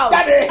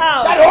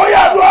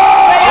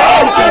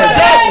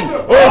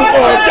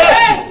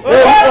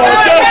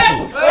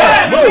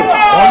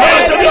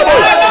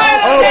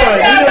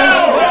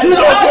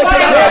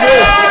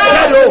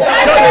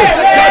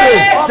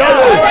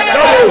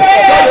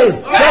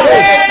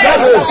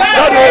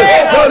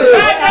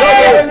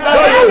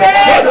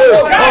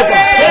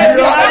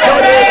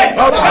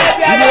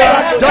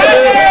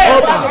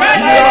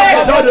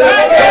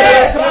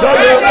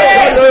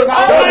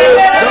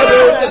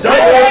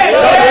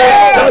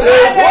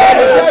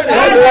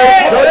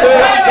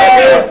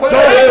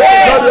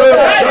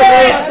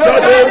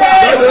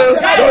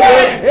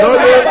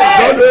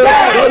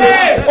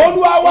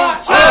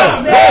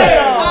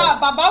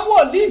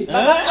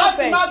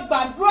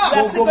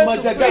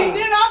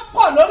 Ìnira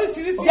pọ̀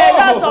lóríṣiríṣi.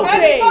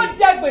 Ẹni tó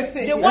jẹ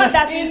gbèsè. The one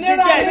that is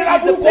ìnira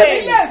the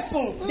pain.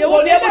 They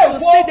won't be able to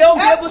sleep. They won't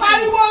be able to.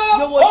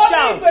 They will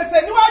shout.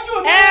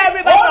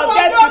 Everybody shall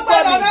get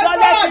before me. Don't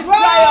let it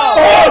dry up.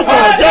 Orúkọ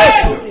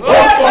Jésù,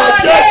 orúkọ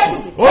Jésù,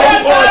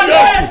 orúkọ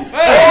Jésù.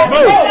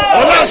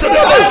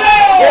 Ọlọ́sọ̀dọ̀bọ̀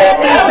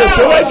omi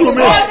gbèsè wájú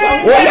mi. Ó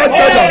yá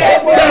gbẹ̀dà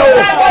bẹ́ẹ̀ o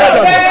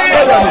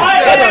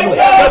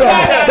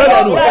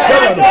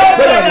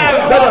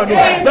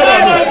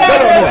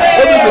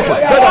omi gbèsè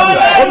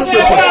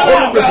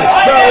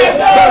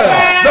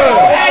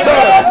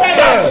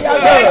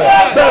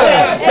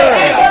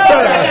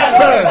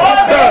bẹ́ẹ̀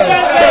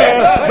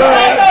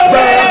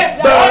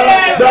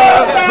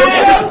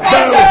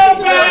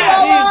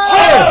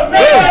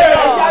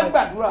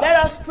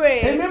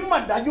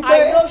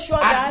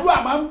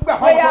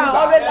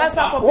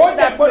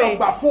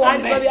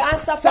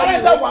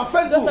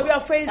Those of you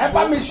on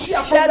Facebook,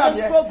 share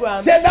this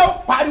program.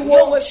 You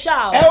will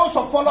shout. You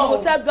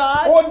will tell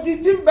God,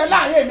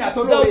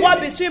 the war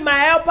between my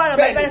helper and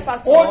my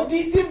benefactor, the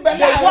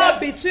war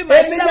between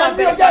myself and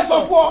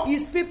benefactor,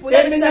 his people,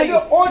 let me tell you,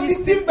 his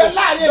people,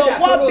 the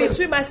war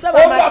between myself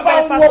and my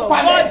benefactor,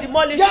 God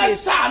demolish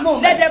it.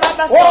 Let them have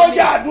a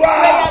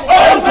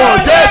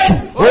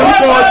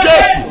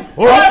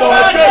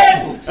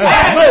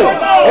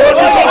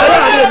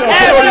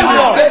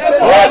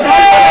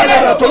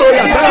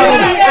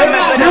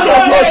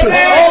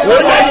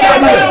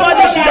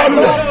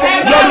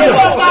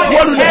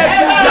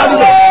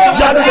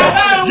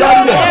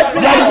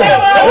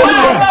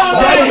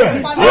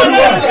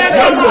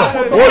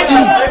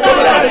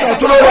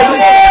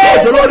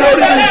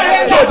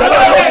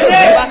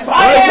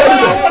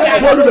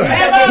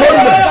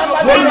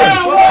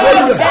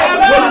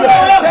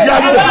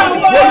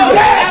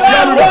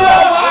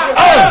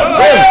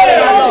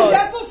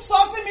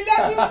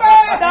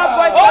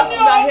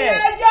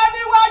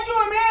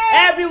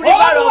every river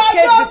of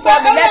case before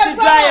me, let it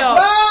dry up.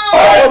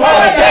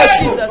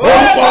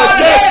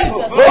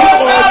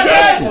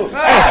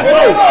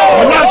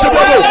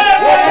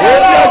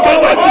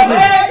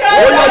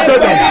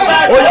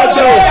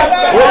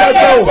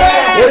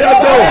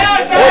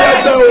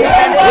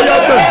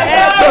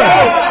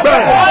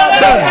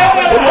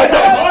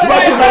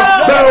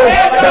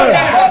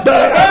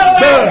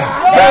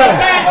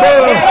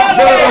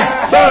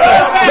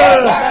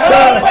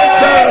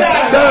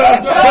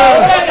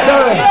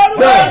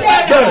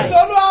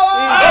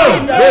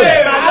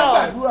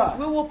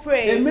 We will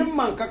pray.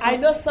 I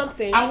know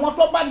something.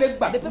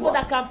 The people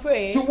that can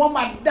pray,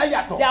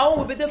 their own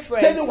will be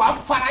different. You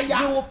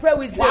will pray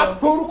with zeal.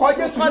 You will call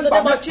the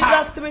name of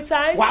Jesus 3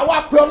 times.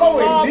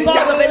 Oh,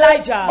 God of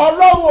Elijah.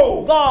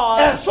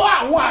 God,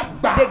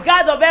 the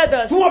God of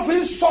elders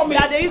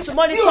that they used to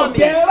monitor me,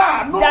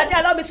 that they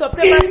allow me to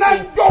obtain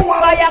mercy.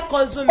 Fire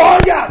consume me.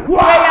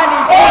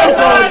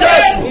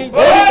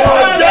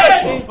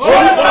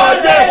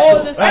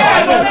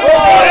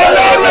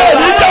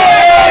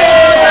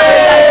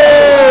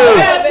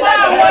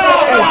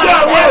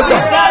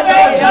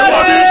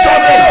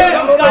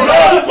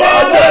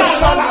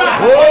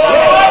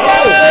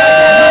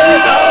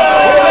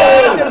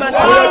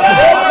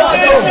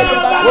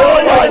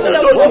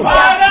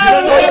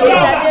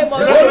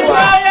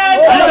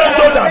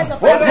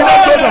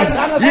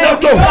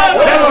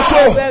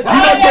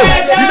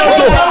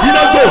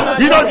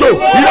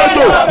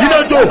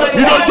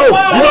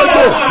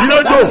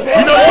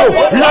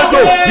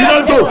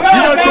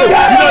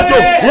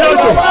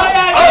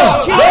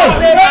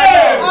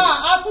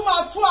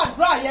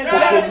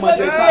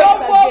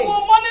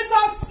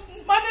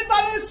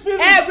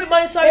 Every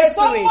monitoring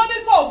spirit that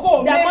monitor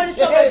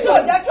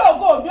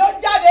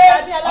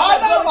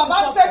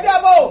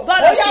my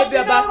God should be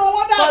about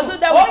consume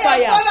them with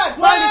fire.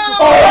 Turn it to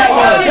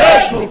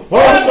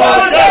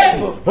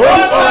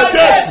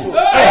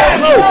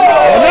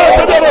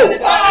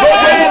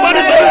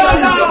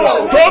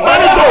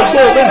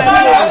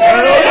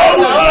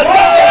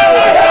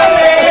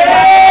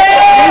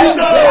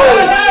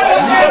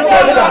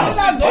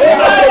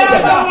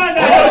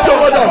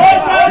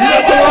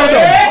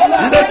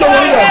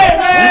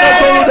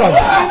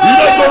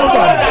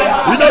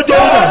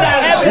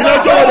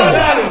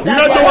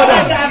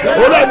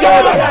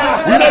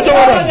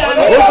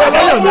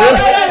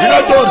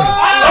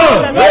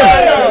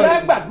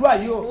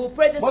we'll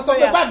pray this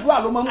prayer.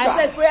 I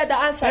said prayer that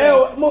answers.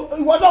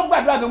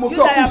 You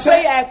that are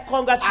praying, I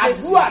congratulate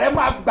you.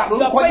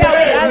 Your prayer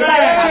will answer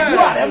in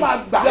Jesus' name.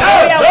 Your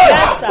prayer will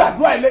answer.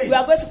 We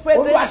are going to pray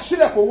this.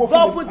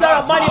 God put door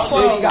of money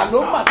for you.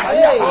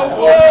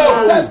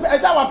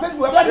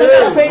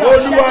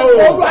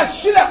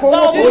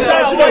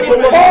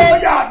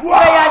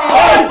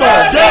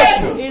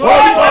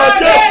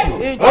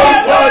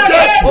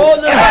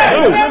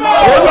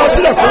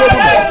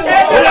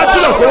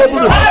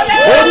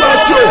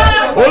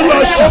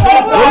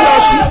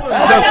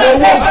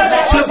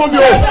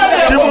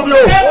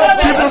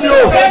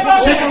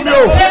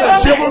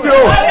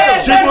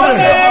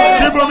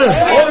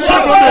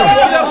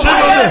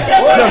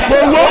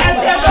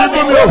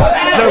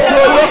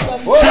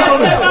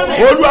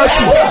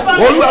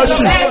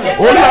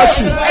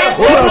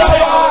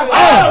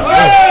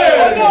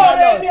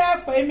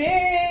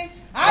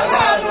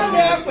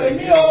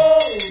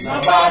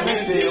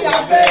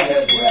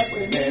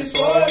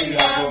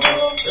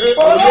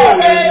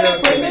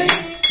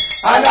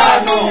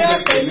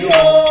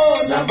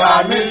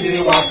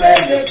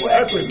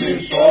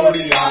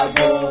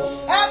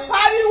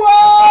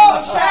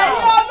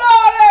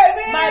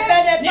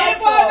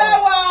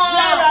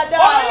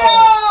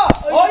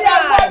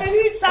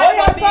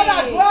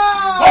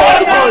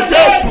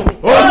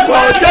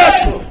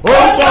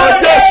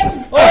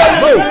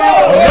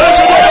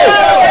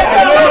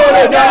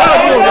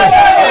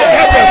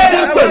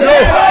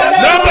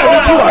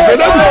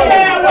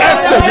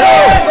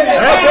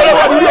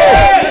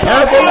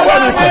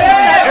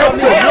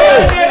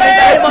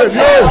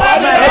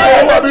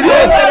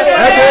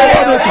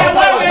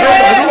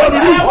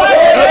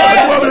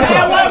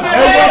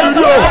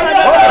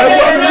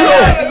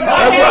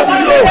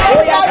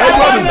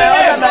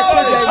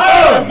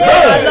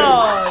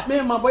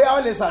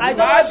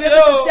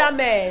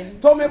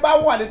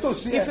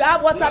 If you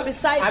have water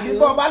beside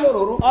you,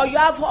 or you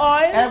have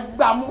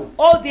oil,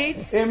 hold it.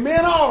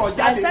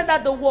 I send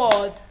out the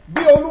word.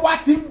 As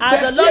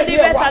the Lord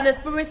liveth and the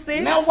Spirit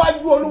sleeps,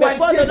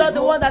 before the Lord,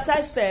 the one that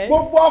I stand,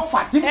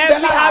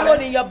 every arrow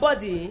in your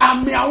body,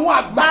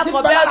 mark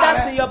of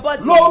elders in your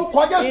body,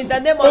 in the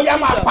name of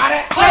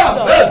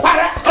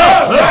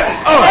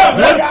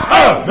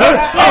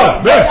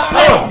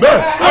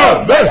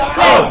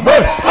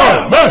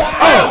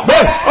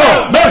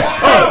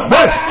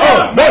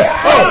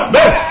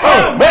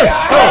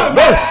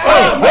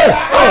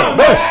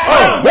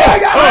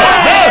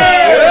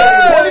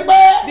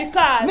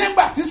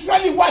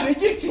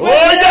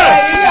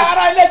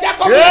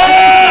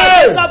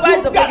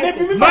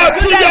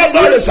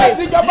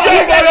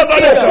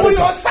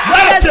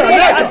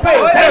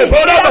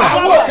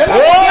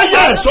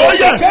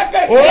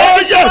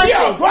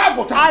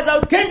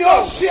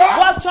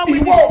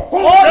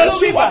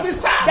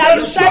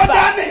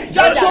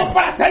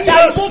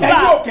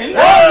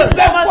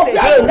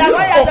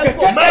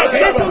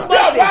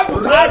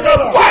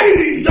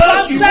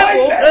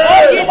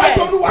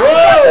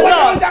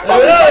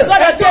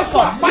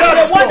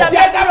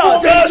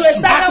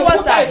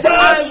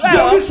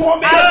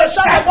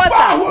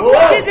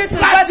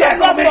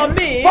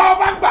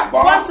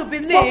want to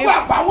believe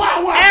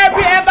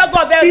every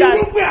embargo of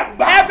elders,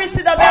 every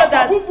seed of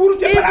elders, evil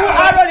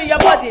arrow in your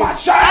body,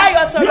 I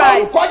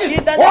authorize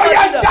in the name of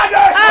Jesus.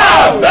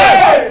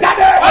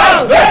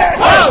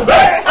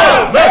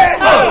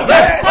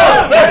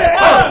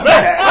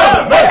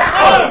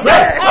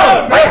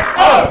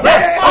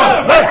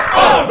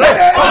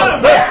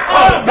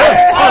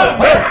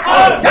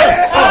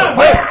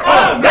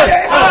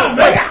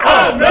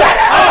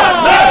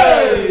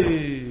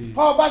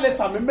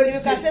 You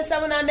can say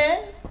seven amen.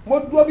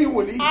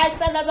 I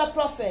stand as a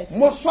prophet.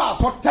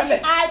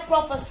 I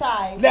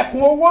prophesy.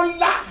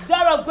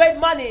 Door of great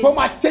money.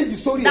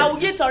 That will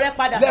give to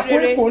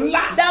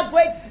that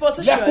great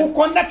position.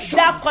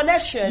 That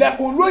connection. That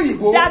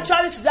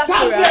travel to that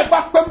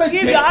spirit.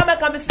 Give your amen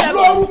can be seven.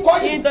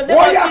 In the name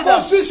of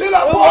Jesus. We will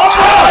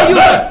offer you.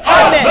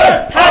 Amen.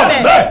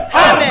 Amen.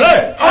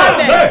 Amen.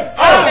 Amen.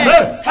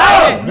 Amen.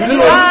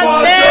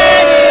 Amen.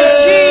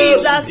 In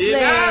Jesus'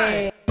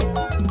 name.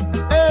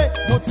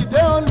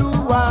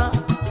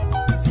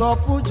 Sọ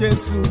fún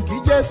Jésù kí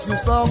Jésù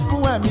sọ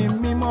fún ẹ̀mí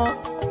mímọ́.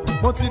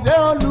 Mo ti dé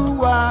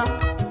Olúwa.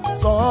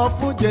 Sọ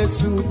fún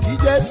Jésù kí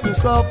Jésù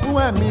sọ fún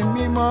ẹ̀mí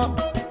mímọ́.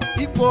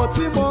 Ipò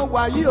tí mo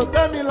wà yìí ò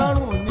tẹ́ mi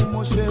lọ́rùn ni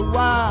mo ṣe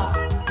wá.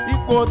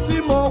 Ipò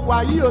tí mo wà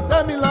yìí ò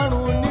tẹ́ mi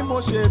lọ́rùn ni mo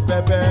ṣe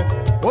bẹ̀bẹ̀.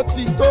 Ó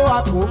ti tó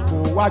àkókò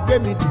wá gbé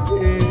mi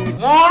dìde.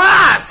 Mo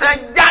rán àṣẹ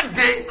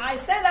jáde. I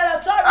send an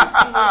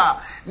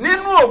authority.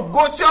 Nínú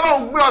ògo tí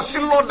Ọlọ́run gbé ọ sí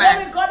lónìí.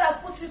 What God has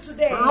put you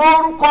today.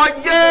 Lórúkọ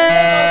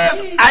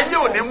Jésù. Ayé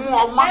ò ní mú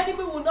ọ mọ́.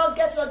 Enemy will not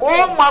get your day.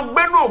 Ó máa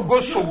gbénú ògo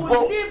ṣògo. You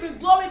will live in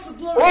glory to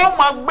glory. Ó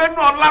máa gbénú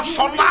ọlá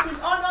sọlá. You will live in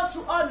honor to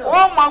honor.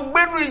 Ó máa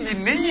gbénú iyì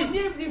níyì. You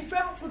will live in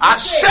fame for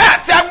àṣẹ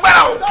àti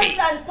agbára òkè. Authority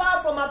and power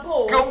from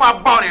above. Kí ó máa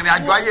bá ọ̀rìn ìrìn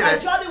àjò ayé rẹ.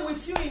 Journey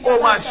with you in Kó your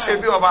máa lifetime.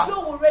 ṣe bí ọba. You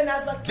will reign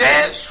as a king.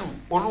 Jésù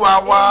Olúwa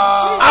wa.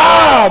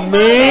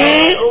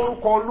 Àmín.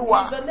 Lórúkọ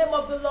Olúwa. In the name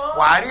of the Lord.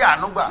 Wàá rí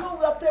àánú gbà. You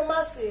will obtain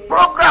mercy.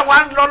 Program wa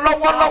ń lọ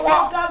lọ́wọ́lọ́wọ́.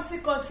 Program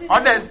still continues.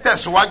 Ọdẹ ń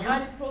tẹ̀síwájú.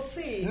 And it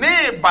proceeds. Ní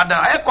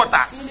Ìbàdàn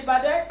headquarters. In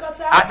Ìbàdàn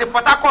headquarters. Àti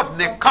Port Harcourt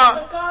nìkan.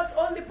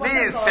 Ní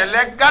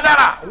ìṣẹ̀lẹ̀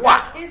gádàrà wà.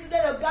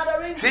 Incident of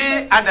gathering.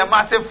 Tí àdàmà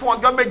ṣe fún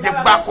ọjọ́ méje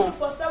gbáko.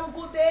 For 7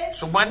 good days.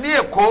 Ṣùgbọ́n ní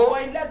Èkó.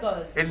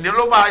 Èdè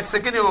ló máa ṣe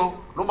kí ni o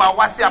ló máa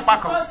wá sí apá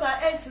kan.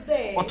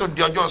 Ó tó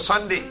di ọjọ́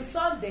Sunday.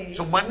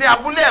 Ṣùgbọ́n ní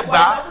Abúlé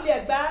Ẹ̀gbá.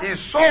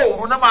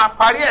 Ìṣòro náà máa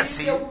parí ẹ̀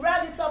sí.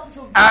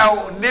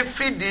 Ní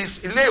fídì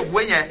ilé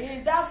ìwé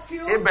yẹn.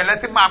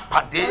 Ibẹ̀lẹ̀ ti máa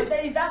pàdé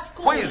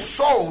fún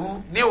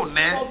ìṣòro ní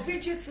òní.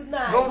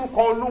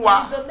 Lórúkọ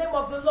Olúwa.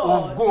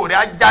 Ògo rẹ̀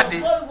á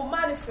jáde.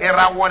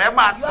 Ìràwọ̀ rẹ̀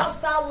máa tàn.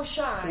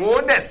 Wò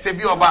ó dẹ̀ ṣe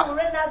bí ọba.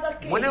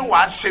 Mo ní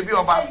wàá ṣe bí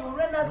ọba.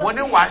 Mo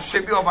ní wàá ṣe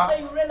bí ọba.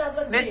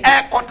 Ní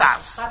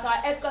headquarters.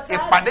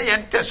 Ìpàdé yẹn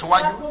ń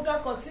tẹ̀síwájú.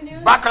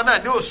 Bákan náà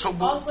ní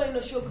Òṣogbo.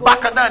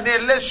 Bákan náà ní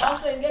Iléṣà.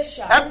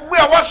 Ẹ gbé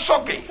ọwọ́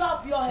sókè.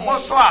 Mo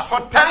sọ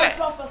àsọtẹ́lẹ̀.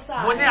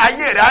 Mo ní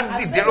ayé rẹ̀ á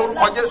dìde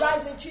lórúkọ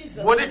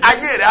Jésù. Mo ní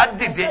ayé rẹ̀ á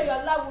dìde.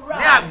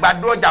 Ní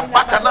àgbàdo ọjà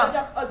bákan náà.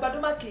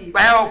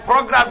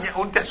 Program yẹn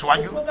ó ń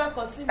tẹ̀síwájú.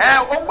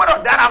 Ó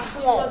gbọ́dọ̀ dára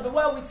fún ọ.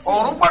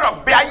 Ọ̀run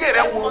gbọ́dọ̀ bẹ ayé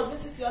rẹ̀ wò.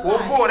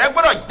 Ògo rẹ̀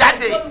gbọ́dọ̀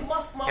jáde.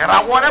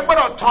 Ìràwọ̀ rẹ̀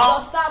gbọ́dọ̀ tán.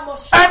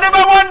 Ẹni bá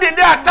wọ́n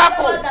dìde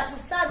àtakò.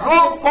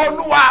 Lórúkọ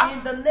Olúwa.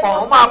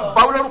 Ọ̀run máa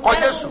bá lórúkọ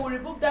Jésù.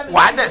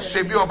 Wàá dẹ̀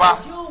ṣe bí ọba.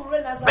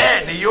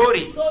 Bẹ́ẹ̀ ni yóò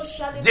rí.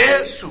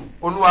 Jésù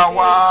Olúwa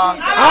wa.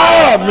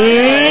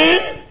 Àmín.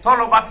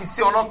 Tọ́lọ́ bá fi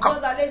sí ọlọ́kàn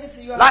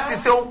láti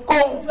ṣe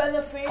ohunkóhun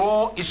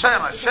fún iṣẹ́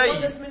ìránṣẹ́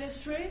yìí.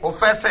 O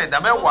fẹ́ ṣe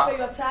ìdámẹ́wàá.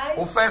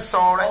 O fẹ́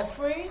san ọrẹ. O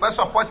fẹ́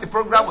sọpọ́tì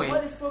prógrámù yìí.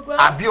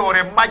 Àbí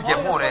ọrẹ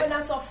májẹ̀mú rẹ.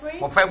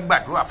 Mo fẹ́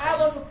gbàdúrà fún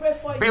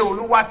yín. Bí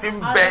Olúwa ti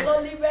ń bẹ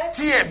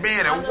tí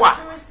ẹ̀mí rẹ̀ wà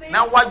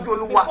náà wájú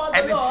olúwa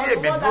ẹni tí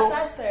èmi dúró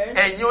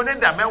ẹ̀yin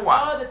onídàmẹ́wàá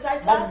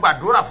mo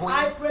gbàdúrà fún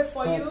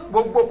yín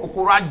gbogbo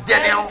kòkòrò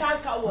ajẹnirun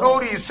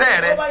lórí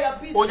iṣẹ́ rẹ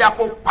ó yá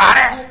kó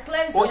parẹ́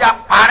ó yá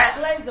parẹ́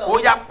ó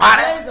yá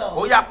parẹ́ ó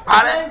yá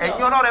parẹ́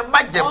ẹ̀yin ọlọ́run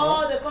májẹ̀mú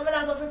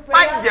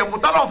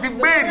tọ́lọ́ fi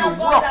gbéèrè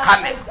òwúrọ̀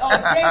kalẹ̀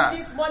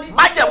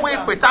májẹ̀mú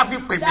ìpè tá a fi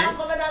pè mí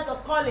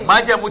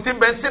májẹ̀mú tí ń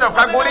bẹ sí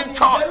ọ̀fà golden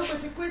church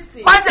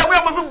májẹ̀mú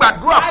yẹn mo fi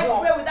gbàdúrà fún ọ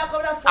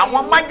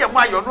àwọn májẹ̀mú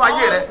ayọ̀nú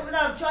ayé rẹ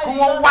kí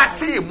wọ́n wá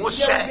sí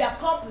ìmúṣẹ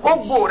kó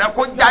gbò rẹ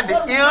kó jáde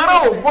ìran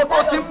ògo tó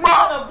ti gbọ́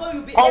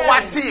kó wá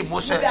sí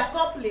ìmúṣẹ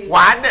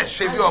wàá dẹ̀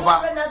ṣe bí ọba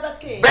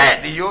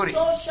bẹ́ẹ̀ ni yóò rí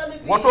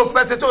wọ́n tó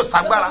fẹ́ ṣe tó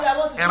ṣàgbára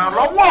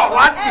ìrànlọ́wọ́ ọ̀rọ̀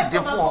á dìde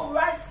fún ọ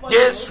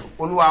Jésù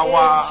Olúwa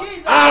wa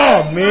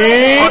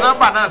àmín. ọ̀nà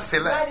bà náà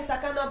sílẹ̀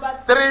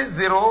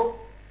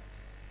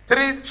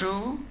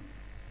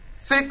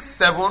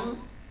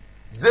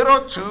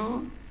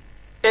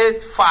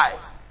 3032670285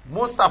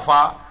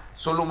 Mustapha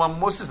Solomon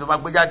Moses ló máa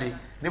gbé jáde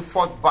ní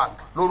Fort Bank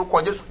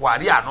lórúkọ Jésù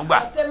wàrí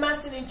ànúgbà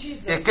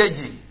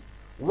èkejì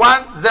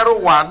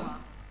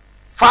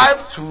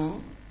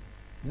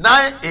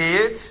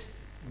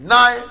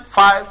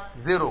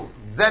 10152989950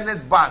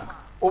 Zenith Bank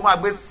ó máa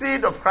gbé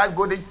Seed of Christ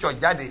Golden Church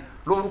jáde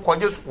lórúkọ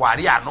Jésù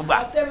wàrí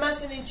ànúgbà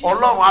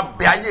Ọlọ́run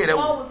abẹ ayé rẹ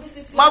wò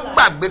má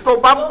gbàgbé tó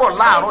bá ń bọ̀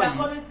láàárọ̀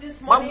yìí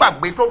má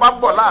gbàgbé tó bá ń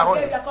bọ̀ láàárọ̀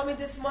yìí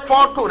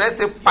fọ́tò rẹ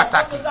ṣe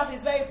pàtàkì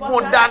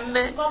mú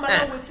dání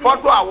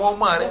fọ́tò àwọn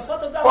ọmọ rẹ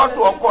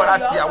fọ́tò ọkọ rẹ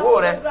àti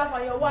ìyàwó rẹ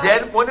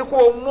then mo ní kó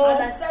o mú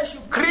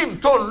cream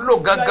tó ń lò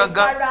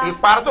gangan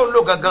ìpara tó ń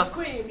lò gangan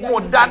mú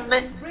dání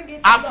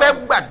a fẹ́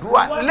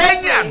gbàdúrà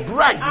lẹ́yìn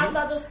àdúrà yìí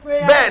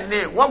bẹ́ẹ̀ ni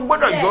wọ́n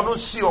gbọ́dọ̀ yọ́nú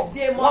sí ọ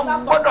wọ́n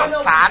gbọ́dọ̀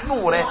ṣàánú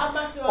rẹ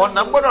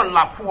ọ̀nà gbọ́dọ̀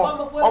là fún ọ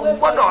ọ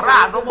gbọ́dọ̀ rà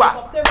àánú gbà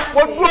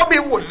mo dúró bí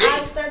wòlé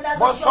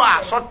mo sọ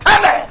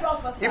àsọtẹ́lẹ̀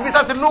ibi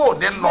tó ti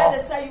lóòdì lọ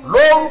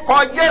lórúkọ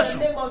Jésù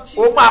ó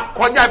máa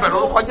kọjá ibẹ̀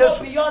lórúkọ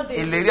Jésù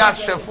ìlérí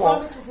àṣẹ fún ọ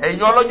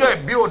ẹ̀yin ọlọ́jọ́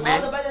ìbí òní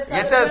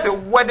yẹn tẹ́ ẹ ṣe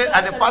wedding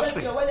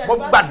anniversary mo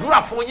gbàdúrà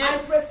fún yín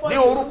ní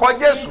orúkọ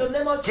Jésù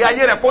kí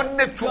ayé rẹ kó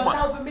nítumọ̀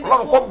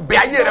Ọlọ́run kó bẹ̀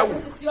ayé rẹ wò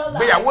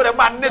gbéyàwó rẹ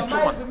máa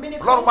nítumọ̀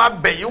Ọlọ́run máa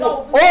bẹ̀ yín wò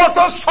ó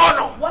tó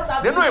sọnù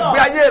nínú ìgbé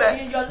ayé rẹ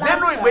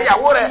nínú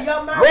ìgbéyàwó rẹ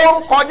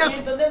lórúkọ Jésù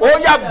ó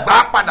yá gbà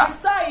á padà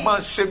máa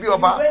ṣe bí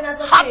ọba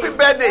happy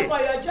birthday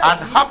and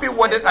happy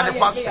wedding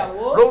anniversary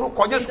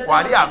lórúkọ Jésù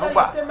wàrí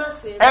ànúgbà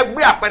ẹ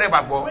gbé àpẹẹrẹ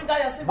gbàgbọ́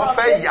mo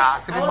fẹ́ yà á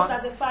sí mímọ́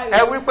ẹ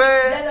wí pé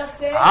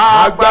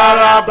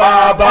agbára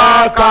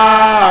bàbá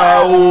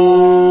ká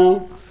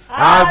o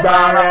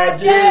agbára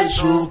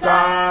Jésù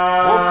ká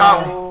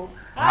o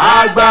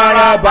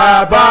agbára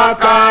bàbá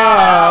ká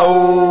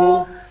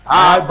o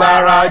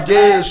agbára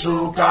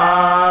Jésù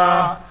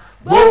ká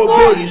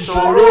gbogbo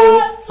ìṣòro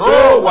tó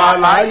wà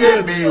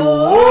láyé mi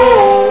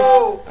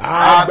o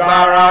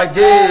agbára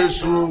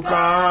Jésù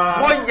ká.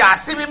 wọ́n yà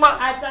sí mímọ́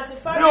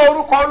ní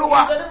orúkọ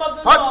Olúwa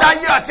tó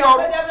dáyé àti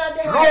ọ̀run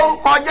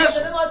lórúkọ Jésù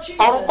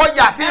ọ̀run kó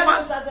yà sí mímọ́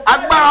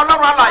agbára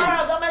Ọlọ́run alààyè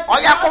ó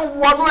yá kó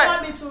wọnú ẹ̀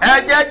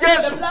ẹ̀jẹ̀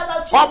Jésù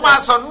kó máa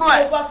sọ nínú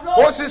ẹ̀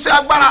kó ṣiṣẹ́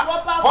agbára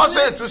kó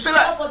ṣe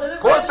ìtúsílẹ̀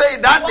kó ṣe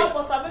ìdáǹdè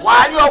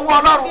wàá rí ọwọ́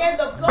Ọlọ́run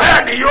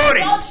bẹ́ẹ̀ ni yóò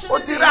rí ó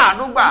ti rí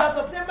àánú gbà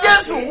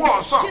Jésù wọ̀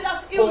ọ̀sán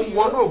kó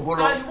wọnú ògo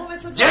lọ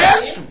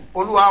Jésù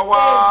Olúwa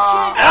wa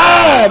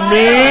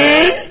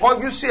àmín.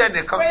 kọjú sí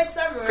ẹnìkan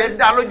fi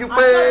dá lójú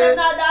pé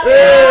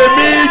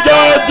èmi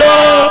jọjọ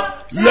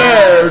lè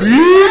rí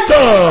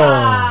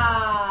tàn.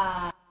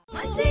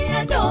 Mighty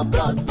hand of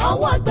God,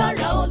 ọwọ́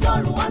agbára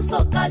Ọlọ́run wá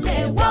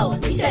sọ̀kalẹ̀ wá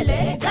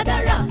oníṣẹ̀lẹ̀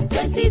Gádárà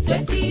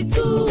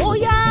 2022. Ó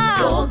yá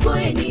gbogbo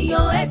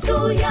ènìyàn ẹ tú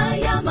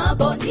yáyá máa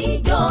bọ̀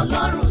níjọ́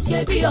Ọlọ́run ṣe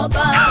bí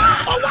ọba.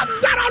 Ọwọ́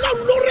agbára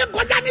Ọlọ́run ló ré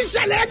kọjá ní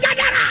ìṣẹ̀lẹ̀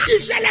Gádárà.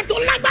 Ìṣẹ̀lẹ̀ tó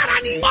lágbára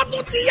ni. Ó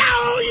tún ti yá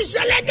o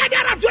ìṣẹ̀lẹ̀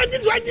Gádárà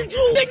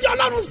 2022. Níjọ́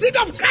Ọlọ́run Seed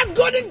of Christ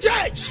Golden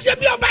Church. Ṣé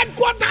bí ọba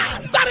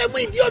headquarters. Sáremu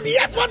Ìdíòbí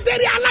airport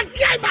area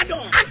Alákíá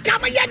Ìbàdàn.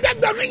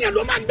 Àkàmọ̀yẹ́gbẹ̀gbẹ̀rún èèyàn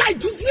ló máa gba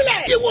ìtúsílẹ̀.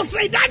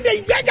 Ìwòsàn ìdáǹdè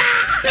ìgbéga.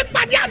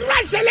 Nípàdé àdúrà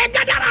ìṣẹ̀lẹ̀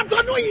Gádárà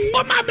tọdún yìí.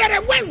 Ó máa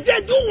bẹ̀rẹ̀ Wednesday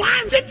June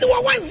 1 títí wọ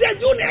Wednesday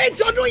June 8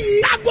 ọdún yìí.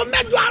 Láago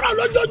 8 àárọ̀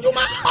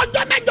lójoojúmọ́.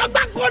 Ọjọ́ 8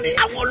 gbáko ni.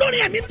 Àwọn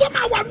olórin ẹ̀mí tó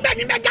máa wà ń bẹ̀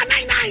ní Mega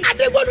 99.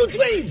 Adégbòdù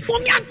Twins.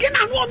 Fúnmi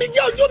Akínàánú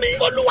Omijé Ojú mi.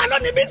 Olúwa ló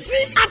níbi sí.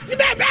 Àti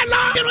bẹ́ẹ̀ bẹ́ẹ̀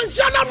lọ.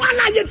 Irunṣẹ́ Ọlọ́run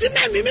alààyè tí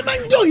náà mímí máa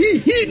ń jó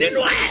hìhì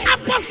nínú ẹ̀.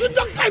 Apostle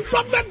Dr. and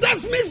Prophetess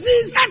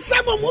Mrs.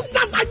 S.M.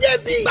 Mustapha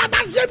J.B. Bàbá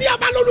ṣe bí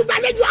ọba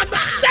lólùgbàlejò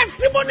àgbà.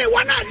 Testimony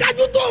wọn náà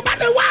dájú tó o bá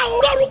lè wá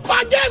o. Lórúkọ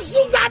Jésù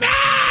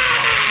gbàgbẹ́.